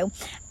made it through.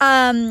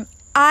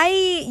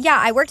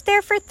 I worked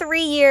there for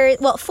 3 years.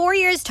 Well, 4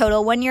 years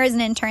total. 1 year as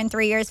an intern,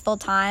 3 years full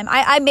time.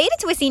 I made it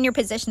to a senior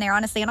position there,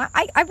 honestly, and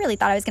I really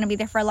thought I was going to be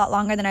there for a lot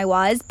longer than I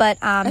was. But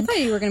I thought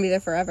you were going to be there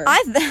forever.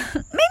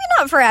 Maybe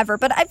not forever,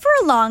 but for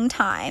a long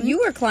time. You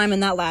were climbing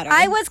that ladder.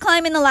 I was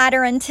climbing the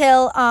ladder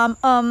until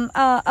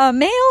a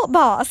male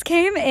boss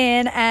came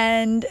in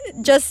and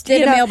just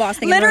did a male boss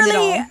thing,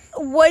 literally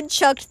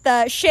woodchucked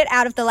the shit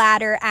out of the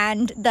ladder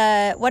and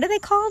the what are they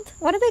called?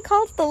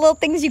 The little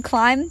things you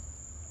climb.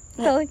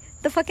 The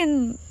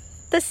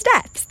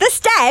steps.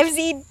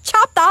 He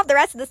chopped off the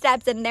rest of the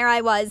steps, and there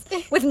I was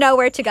with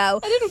nowhere to go.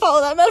 I didn't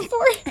follow that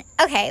metaphor.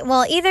 Okay,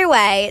 well, either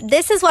way,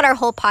 this is what our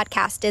whole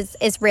podcast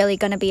is really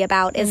going to be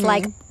about, is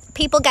like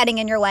people getting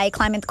in your way,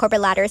 climbing the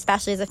corporate ladder,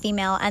 especially as a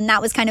female. And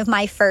that was kind of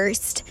my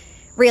first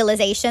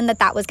realization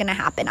that was going to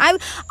happen. I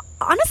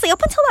honestly,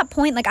 up until that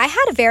point, like I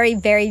had a very,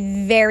 very,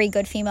 very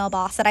good female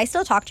boss that I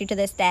still talk to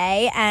this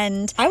day.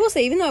 And I will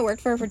say, even though I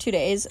worked for her for 2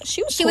 days,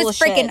 she was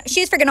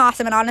freaking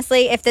awesome. And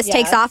honestly, if this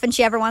takes off and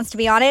she ever wants to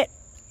be on it,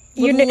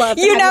 you know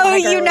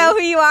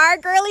who you are,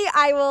 girly.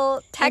 I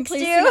will text you.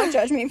 Please do not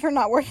judge me for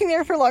not working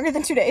there for longer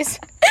than 2 days.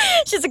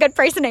 She's a good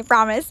person, I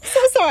promise. So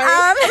sorry.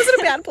 I was in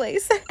a bad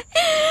place.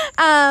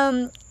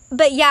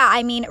 But yeah,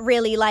 I mean,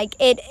 really, like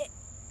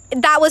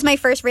that was my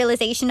first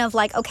realization of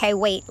like, okay,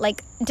 wait,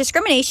 like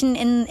discrimination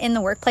in the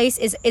workplace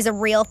is a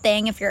real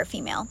thing if you're a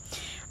female.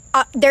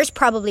 There's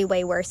probably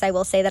way worse. I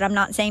will say that. I'm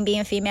not saying being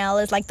a female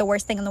is like the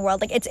worst thing in the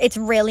world. Like it's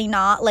really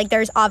not. Like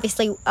there's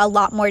obviously a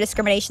lot more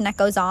discrimination that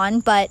goes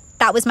on, but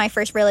that was my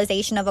first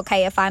realization of,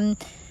 okay, if I'm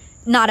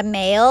not a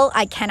male,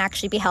 I can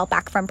actually be held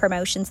back from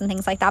promotions and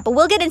things like that. But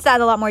we'll get into that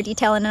in a lot more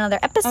detail in another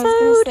episode. I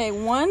was going to say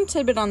one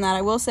tidbit on that.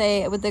 I will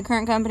say with the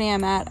current company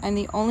I'm at, I'm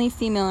the only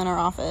female in our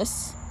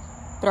office.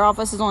 But our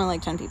office is only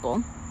like 10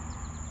 people.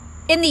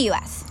 In the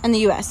U.S. In the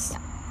U.S.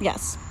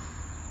 Yes.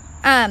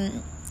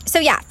 So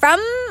yeah, from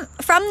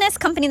this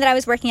company that I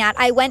was working at,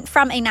 I went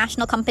from a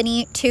national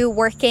company to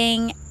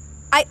working.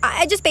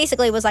 I just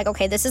basically was like,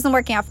 okay, this isn't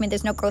working out for me.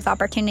 There's no growth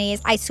opportunities.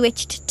 I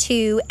switched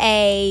to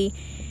a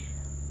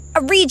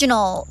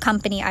regional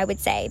company, I would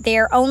say.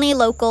 They're only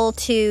local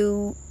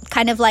to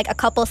kind of like a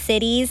couple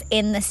cities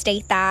in the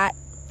state that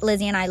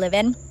Lizzie and I live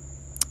in.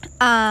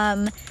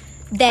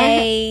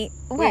 Wait,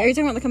 are you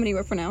talking about the company you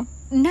work for now?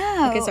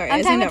 No. Okay, sorry.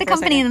 I'm talking about the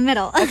company in the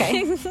middle.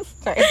 Okay.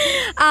 Sorry.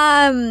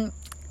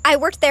 I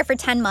worked there for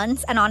 10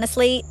 months, and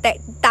honestly,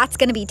 that's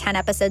going to be 10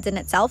 episodes in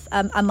itself,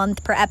 a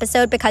month per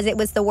episode, because it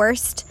was the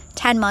worst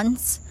 10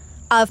 months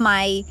of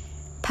my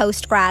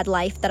post-grad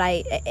life that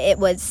it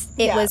was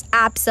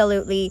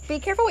absolutely... Be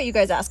careful what you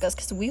guys ask us,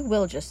 because we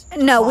will just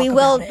we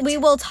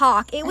will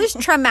talk. It was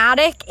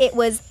traumatic. It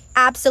was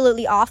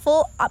absolutely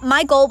awful.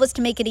 My goal was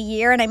to make it a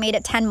year, and I made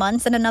it 10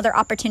 months, and another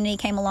opportunity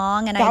came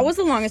along, and that was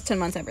the longest 10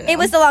 months ever, though. It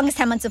was the longest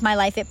 10 months of my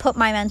life. It put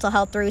my mental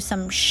health through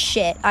some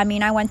shit. I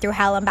mean, I went through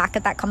hell and back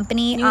at that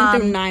company. You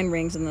went through 9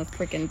 rings in the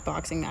freaking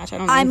boxing match. I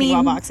don't know anything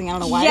about boxing. I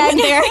don't know why I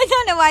went there. I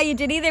don't know why you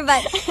did either,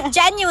 but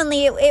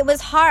genuinely, it was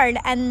hard,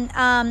 and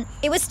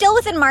it was still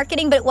within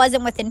marketing, but it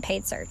wasn't within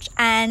paid search,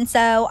 and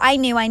so I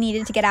knew I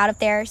needed to get out of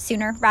there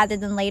sooner rather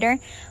than later,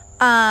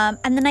 and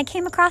then I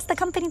came across the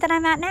company that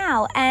I'm at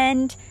now,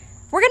 and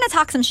we're going to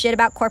talk some shit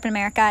about corporate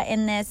America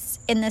in this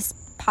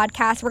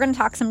podcast. We're going to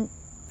talk some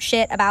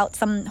shit about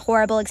some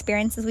horrible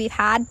experiences we've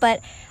had. But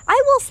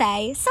I will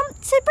say,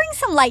 to bring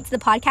some light to the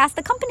podcast,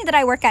 the company that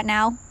I work at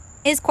now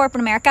is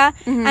corporate America,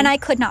 and I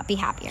could not be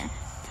happier.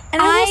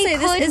 And I will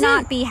say, could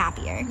not be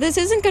happier. This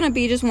isn't going to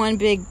be just one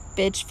big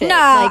bitch fit.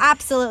 No,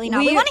 absolutely not.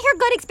 We want to hear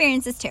good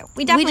experiences, too.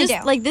 We definitely do.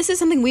 Like, this is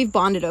something we've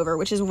bonded over,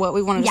 which is what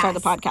we wanted to start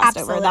the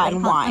podcast over, that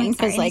and wine.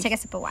 Because, like, take a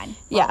sip of wine.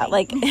 Yeah,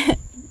 like...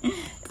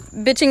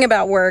 bitching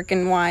about work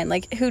and wine,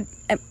 like, who,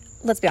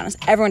 let's be honest,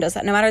 everyone does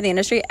that. No matter the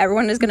industry,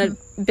 everyone is going to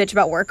bitch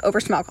about work over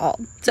some alcohol.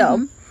 So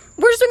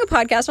we're just doing a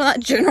podcast on that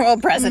general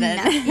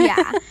precedent.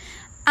 Yeah.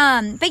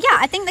 But yeah,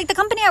 I think like the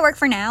company I work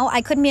for now,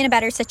 I couldn't be in a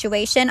better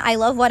situation. I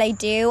love what I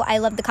do. I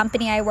love the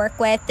company I work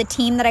with. The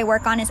team that I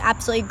work on is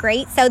absolutely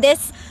great. So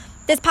this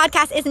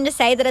podcast isn't to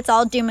say that it's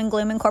all doom and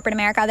gloom in corporate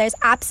America. There's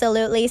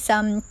absolutely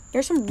some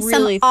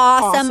really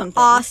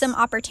awesome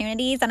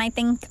opportunities, and I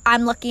think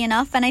I'm lucky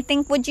enough, and I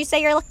think, would you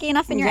say you're lucky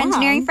enough in your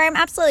engineering firm?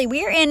 Absolutely.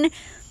 We're in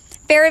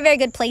very, very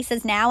good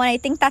places now, and I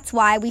think that's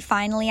why we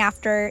finally,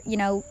 after,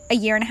 a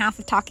year and a half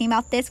of talking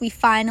about this, we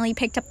finally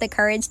picked up the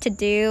courage to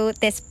do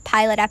this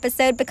pilot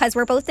episode, because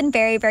we're both in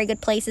very, very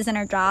good places in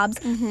our jobs.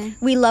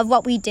 We love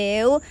what we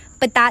do,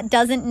 but that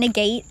doesn't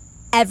negate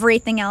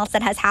everything else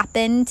that has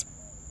happened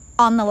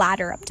on the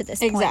ladder up to this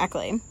point.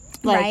 Exactly.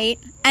 Right?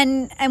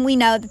 And we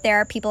know that there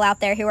are people out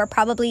there who are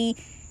probably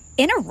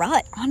in a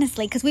rut,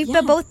 honestly, because we've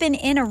both been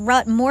in a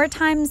rut more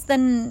times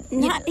than...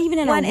 Not even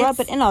in a rut,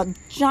 but in a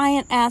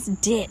giant-ass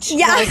ditch.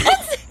 Yeah. Like,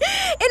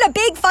 in a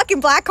big fucking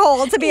black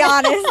hole, to be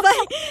honest.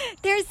 Like,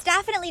 there's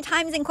definitely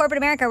times in corporate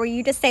America where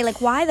you just say,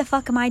 like, why the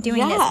fuck am I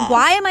doing this?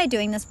 Why am I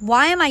doing this?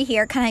 Why am I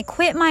here? Can I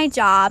quit my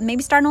job?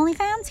 Maybe start an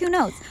OnlyFans? Who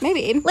knows?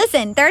 Maybe.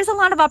 Listen, there's a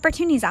lot of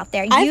opportunities out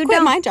there. I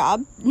quit my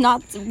job. I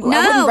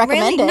wouldn't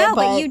recommend it. No,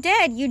 but you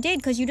did,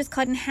 because you just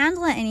couldn't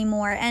handle it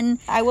anymore. And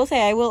I will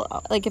say,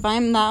 like, if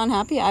I'm that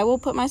unhappy, I will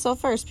put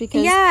myself first,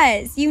 because...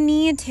 Yes, you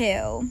need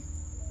to.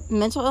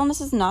 Mental illness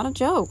is not a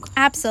joke.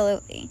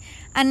 Absolutely.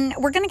 And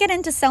we're going to get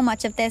into so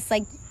much of this,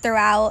 like,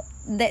 throughout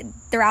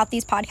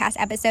these podcast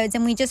episodes,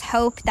 and we just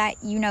hope that,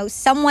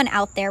 someone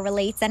out there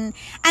relates, and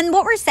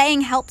what we're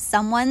saying helps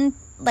someone.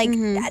 Like,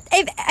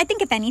 I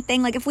think if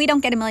anything, like, if we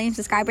don't get 1 million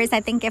subscribers, I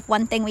think if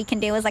one thing we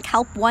can do is, like,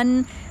 help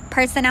one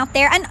person out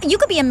there. And you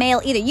could be a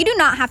male either. You do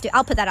not have to,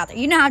 I'll put that out there,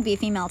 you don't have to be a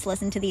female to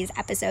listen to these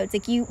episodes.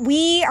 Like,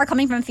 we are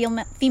coming from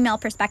a female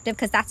perspective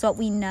because that's what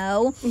we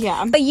know.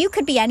 Yeah. But you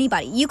could be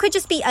anybody. You could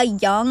just be a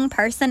young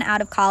person out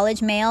of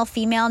college, male,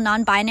 female,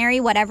 non-binary,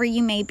 whatever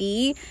you may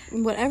be.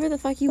 Whatever the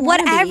fuck you want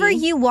to be. Whatever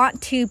you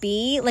want to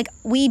be. Like,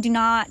 we do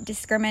not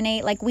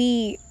discriminate. Like,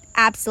 we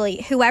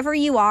absolutely, whoever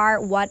you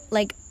are,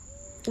 whatever,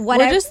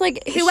 we're just,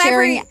 like,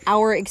 sharing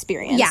our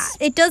experience. Yeah,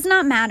 it does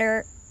not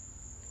matter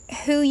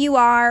who you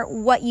are,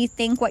 what you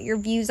think, what your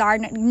views are,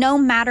 no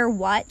matter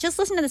what. Just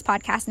listen to this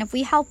podcast, and if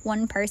we help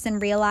one person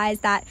realize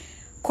that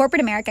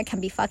corporate America can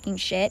be fucking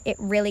shit, it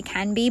really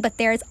can be, but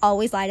there's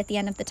always light at the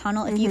end of the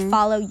tunnel. If you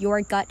follow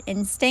your gut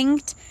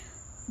instinct,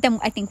 then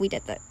I think we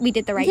did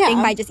the right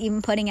thing by just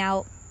even putting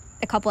out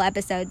a couple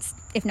episodes,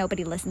 if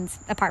nobody listens,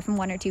 apart from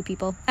 1 or 2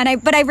 people. And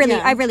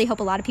I really hope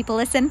a lot of people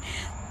listen.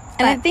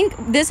 And I think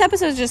this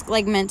episode is just,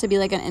 like, meant to be,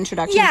 like, an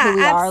introduction to who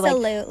we are.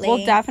 Absolutely. Like,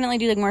 we'll definitely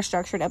do, like, more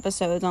structured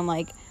episodes on,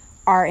 like,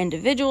 our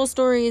individual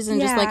stories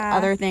and just, like,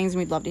 other things. And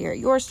we'd love to hear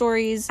your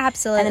stories.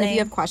 Absolutely. And then if you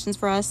have questions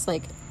for us,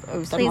 like,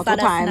 we've said multiple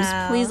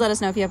times, please let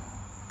us know if you have,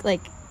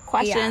 like,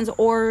 questions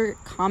or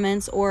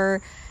comments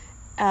or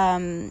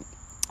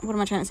what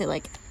am I trying to say?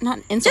 Like, not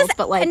insults, Just,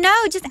 but like... no,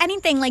 just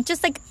anything. Like,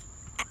 just like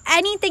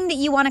anything that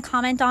you want to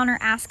comment on or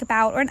ask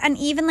about, and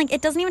even like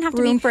it doesn't even have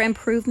to room be for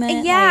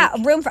improvement. Yeah,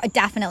 like, room for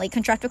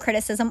constructive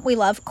criticism. We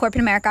love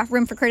corporate America.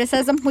 Room for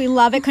criticism. We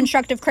love it.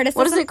 Constructive criticism.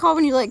 what is it called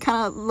when you like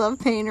kind of love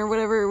pain or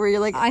whatever? Where you're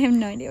like, I have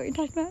no idea what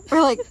you're talking about.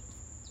 or like,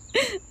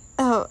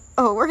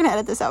 oh, we're gonna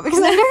edit this out because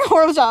I'm doing a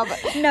horrible job. No,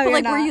 but you're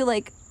like, not. where you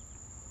like,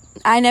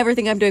 I never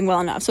think I'm doing well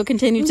enough. So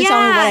continue to tell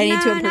me what I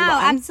need to improve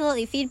on.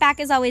 Absolutely. Feedback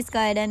is always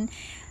good, and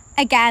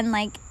again,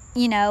 like,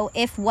 you know,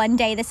 if one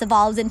day this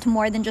evolves into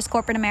more than just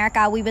corporate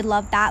America, we would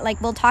love that. Like,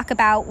 we'll talk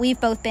about, we've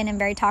both been in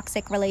very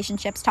toxic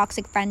relationships,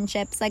 toxic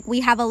friendships. Like,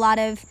 we have a lot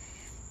of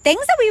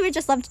things that we would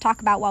just love to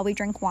talk about while we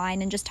drink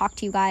wine and just talk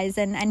to you guys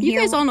and You hear.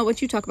 guys all know what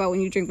you talk about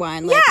when you drink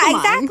wine. Like, Yeah, come on.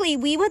 exactly.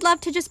 We would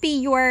love to just be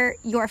your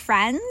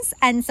friends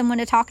and someone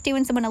to talk to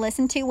and someone to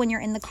listen to when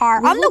you're in the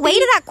car on the way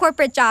to that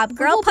corporate job.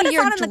 Girl, We'll put be us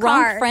your on in the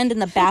drunk car. friend in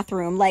the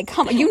bathroom. Like,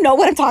 come on, you know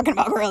what I'm talking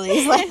about,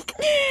 girlies. Like,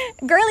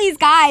 Girlies,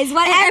 guys,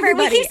 whatever. We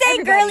everybody, keep saying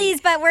everybody.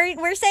 girlies, but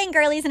we're saying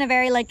girlies in a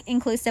very like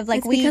inclusive, like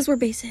it's because we're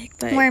basic.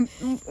 But we're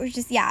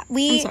just, yeah.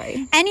 I'm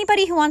sorry.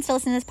 Anybody who wants to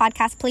listen to this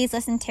podcast, please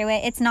listen to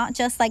it. It's not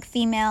just like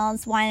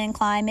females, wine and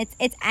climb.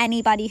 It's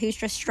anybody who's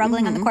just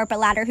struggling on the corporate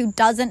ladder, who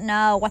doesn't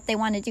know what they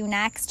want to do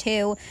next,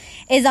 who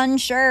is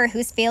unsure,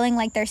 who's feeling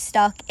like they're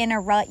stuck in a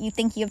rut. You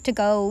think you have to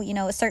go, you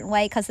know, a certain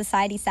way because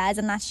society says,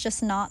 and that's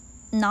just not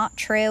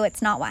true.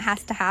 It's not what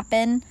has to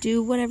happen.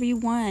 do whatever you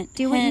want.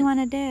 Do what you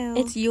want to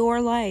do. It's your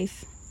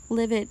life.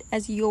 Live it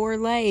as your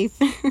life.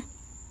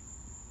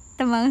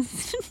 the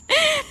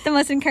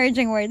most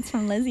encouraging words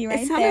from Lizzie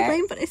right it sounded there.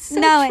 lame, but it's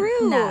so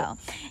true. No,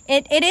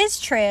 it is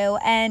true.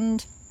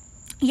 And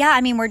yeah,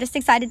 I mean, we're just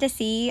excited to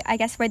see, I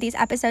guess, where these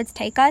episodes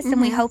take us. And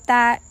we hope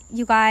that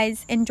you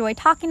guys enjoy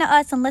talking to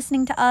us and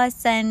listening to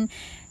us. And,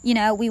 you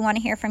know, we want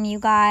to hear from you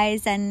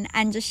guys and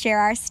just share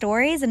our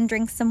stories and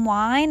drink some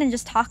wine and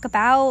just talk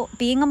about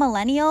being a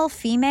millennial,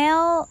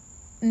 female,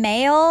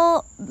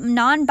 male,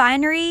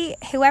 non-binary,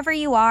 whoever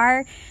you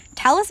are.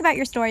 Tell us about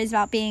your stories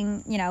about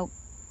being, you know,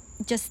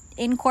 just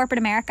in corporate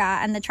America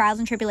and the trials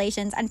and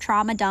tribulations and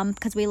trauma dump,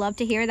 because we love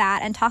to hear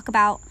that, and talk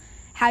about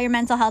how your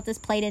mental health has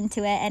played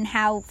into it and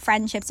how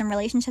friendships and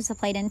relationships have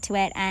played into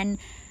it. And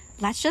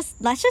let's just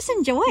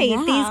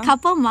enjoy these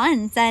couple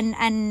months and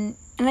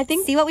I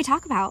think see what we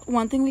talk about.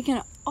 one thing we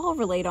can all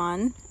relate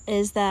on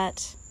is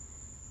that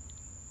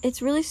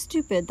it's really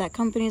stupid that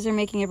companies are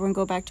making everyone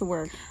go back to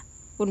work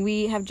when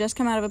we have just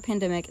come out of a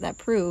pandemic that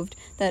proved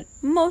that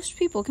most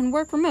people can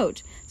work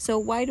remote. So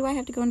why do I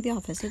have to go into the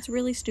office? It's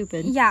really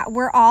stupid. Yeah,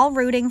 we're all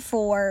rooting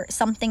for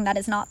something that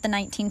is not the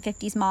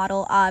 1950s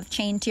model of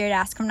chained to your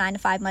desk from 9 to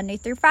 5, Monday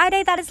through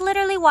Friday. That is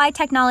literally why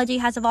technology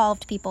has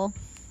evolved, people.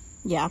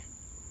 Yeah.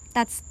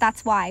 That's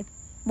why.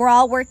 We're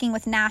all working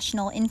with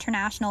national,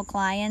 international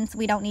clients.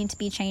 We don't need to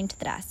be chained to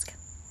the desk.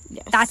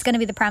 Yes. That's going to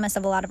be the premise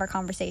of a lot of our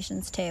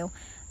conversations too.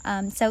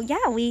 So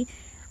yeah,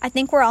 I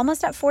think we're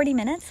almost at 40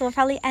 minutes, so we'll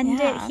probably end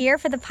it here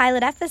for the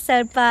pilot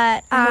episode.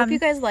 But I hope you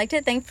guys liked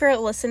it. Thanks for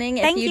listening.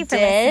 Thank if you you for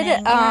did,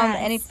 listening, yes.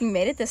 and if you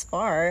made it this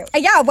far,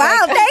 yeah,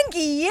 wow, thank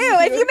you.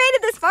 If you made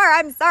it this far,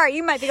 I'm sorry.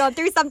 You might be going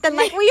through something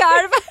like we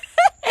are.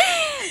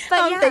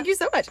 But yeah. thank you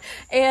so much.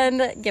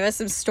 And give us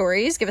some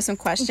stories, give us some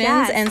questions,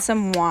 Yes. and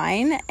some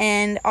wine.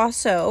 And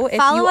also, if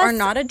Follow you are us-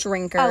 not a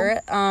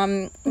drinker,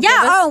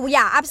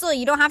 Yeah, absolutely.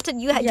 You don't have to.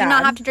 You do Yeah.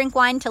 not have to drink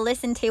wine to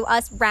listen to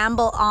us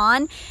ramble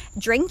on.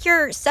 Drink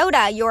your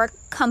soda, your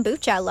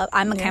kombucha.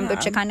 I'm a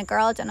kombucha kind of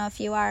girl. I don't know if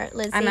you are,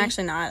 Lizzie. I'm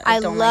actually not. I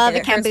don't love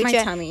like it. a It hurts kombucha.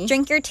 my tummy.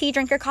 Drink your tea,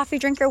 drink your coffee,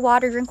 drink your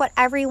water, drink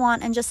whatever you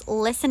want, and just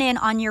listen in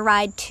on your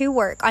ride to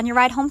work, on your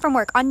ride home from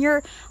work, on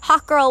your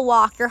hot girl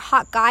walk, your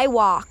hot guy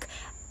walk.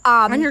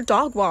 On your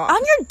dog walk. On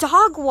your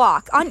dog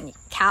walk, on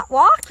cat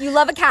walk. You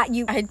love a cat.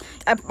 You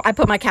I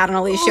put my cat on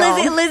a leash,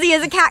 y'all. Lizzie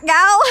is a cat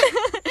gal.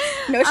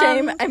 No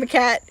shame. I'm a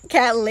cat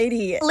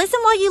lady. Listen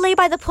while you lay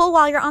by the pool,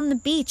 while you're on the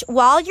beach,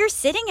 while you're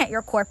sitting at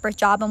your corporate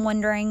job and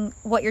wondering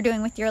what you're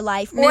doing with your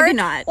life. Maybe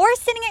not. Or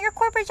sitting at your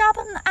corporate job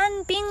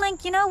and being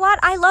like, you know what?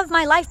 I love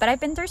my life, but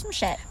I've been through some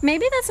shit.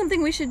 Maybe that's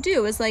something we should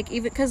do, is like,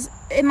 even because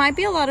it might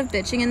be a lot of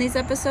bitching in these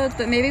episodes,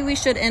 but maybe we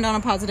should end on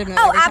a positive note.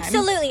 Oh, every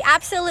time.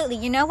 absolutely.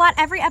 You know what?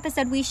 Every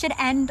episode we should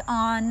end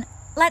on,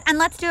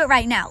 let's do it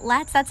right now.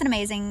 That's an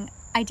amazing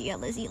idea,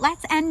 Lizzie.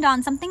 Let's end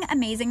on something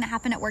amazing that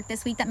happened at work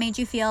this week that made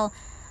you feel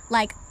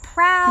like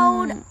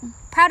proud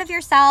of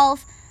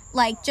yourself,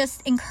 like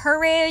just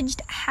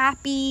encouraged,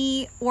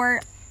 happy,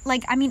 or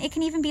like, I mean, it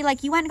can even be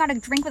like you went and got a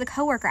drink with a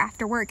coworker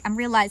after work and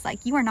realized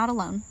like you are not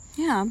alone.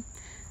 Yeah.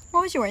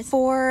 What was yours?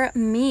 For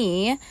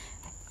me,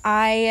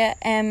 I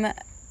am,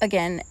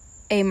 again,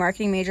 a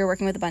marketing major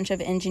working with a bunch of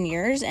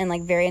engineers and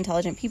like very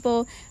intelligent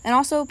people, and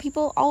also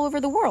people all over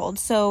the world.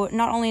 So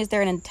not only is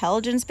there an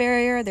intelligence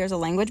barrier, there's a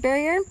language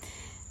barrier.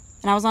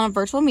 And I was on a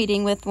virtual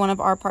meeting with one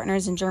of our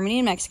partners in Germany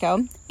and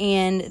Mexico,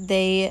 and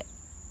they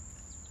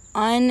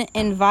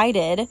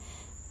uninvited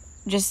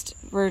just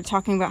were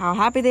talking about how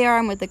happy they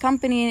are with the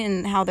company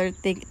and how they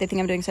think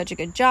I'm doing such a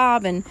good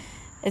job, and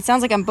it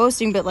sounds like I'm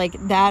boasting, but like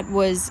that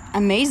was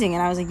amazing.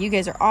 And I was like, you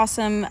guys are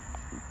awesome.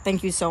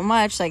 Thank you so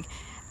much. Like,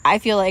 I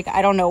feel like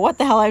I don't know what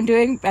the hell I'm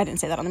doing. I didn't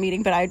say that on the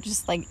meeting, but I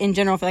just like in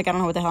general feel like I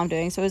don't know what the hell I'm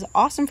doing. So it was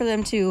awesome for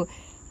them to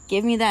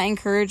give me that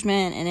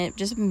encouragement, and it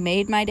just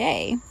made my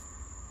day.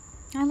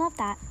 I love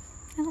that.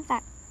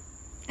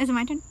 Is it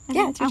my turn?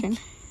 Yeah, it's your turn.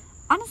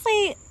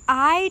 Honestly,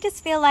 I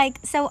just feel like,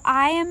 so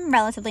I am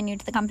relatively new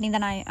to the company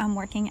that I am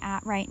working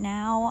at right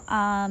now.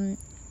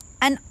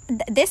 And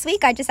this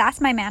week I just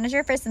asked my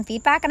manager for some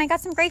feedback, and I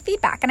got some great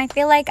feedback. And I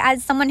feel like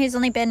as someone who's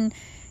only been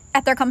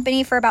at their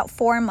company for about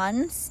 4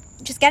 months,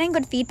 just getting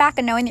good feedback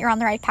and knowing that you're on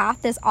the right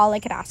path is all I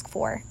could ask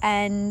for.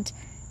 And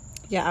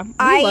yeah,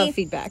 we love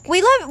feedback.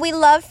 We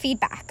love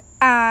feedback.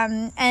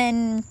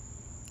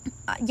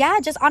 Yeah,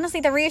 just honestly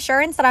the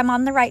reassurance that I'm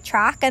on the right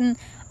track, and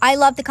I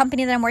love the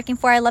company that I'm working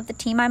for. I love the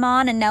team I'm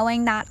on, and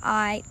knowing that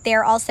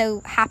they're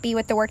also happy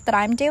with the work that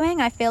I'm doing,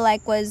 I feel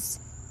like was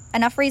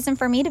enough reason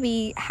for me to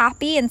be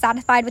happy and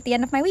satisfied with the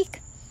end of my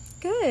week.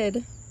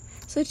 Good.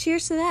 So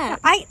cheers to that.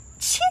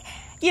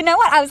 You know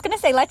what? I was going to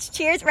say, let's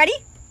cheers. Ready?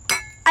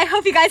 I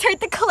hope you guys heard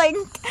the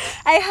clink.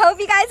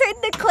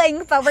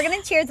 But we're going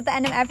to cheers at the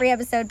end of every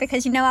episode,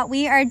 because you know what?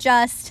 We are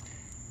just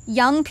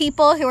young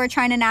people who are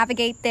trying to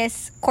navigate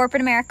this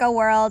corporate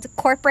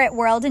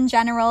world in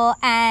general,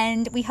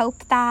 and we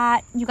hope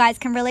that you guys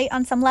can relate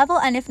on some level.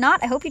 And if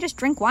not, I hope you just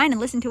drink wine and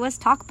listen to us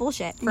talk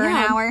bullshit for an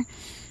hour.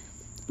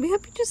 We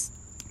hope you just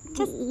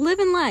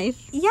living life.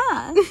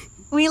 Yeah.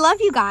 We love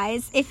you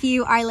guys if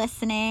you are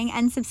listening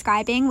and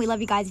subscribing. We love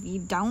you guys if you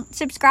don't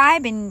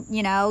subscribe and,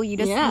 you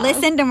just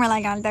listened and we're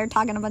like, oh, they're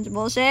talking a bunch of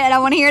bullshit. I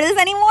don't want to hear this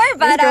anymore.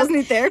 But these girls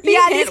need therapy.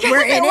 Yeah,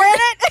 we're in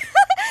it.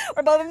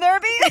 We're both in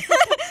therapy.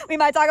 We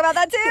might talk about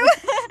that too.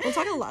 We'll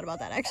talk a lot about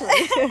that,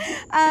 actually.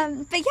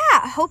 But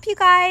yeah, hope you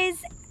guys,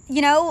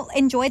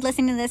 enjoyed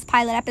listening to this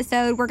pilot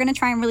episode. We're going to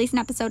try and release an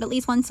episode at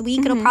least once a week.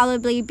 Mm-hmm. It'll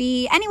probably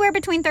be anywhere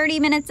between 30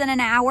 minutes and an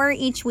hour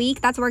each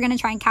week. That's what we're going to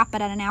try and cap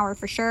it at an hour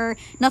for sure.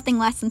 Nothing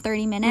less than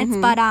 30 minutes.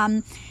 Mm-hmm. But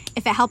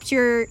if it helps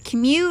your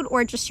commute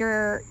or just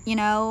your,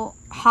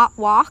 hot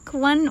walk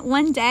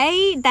one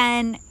day,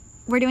 then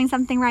we're doing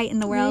something right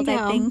in the world,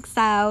 I think.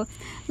 So,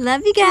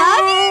 love you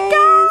guys.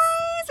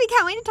 We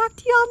can't wait to talk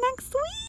to you all next week.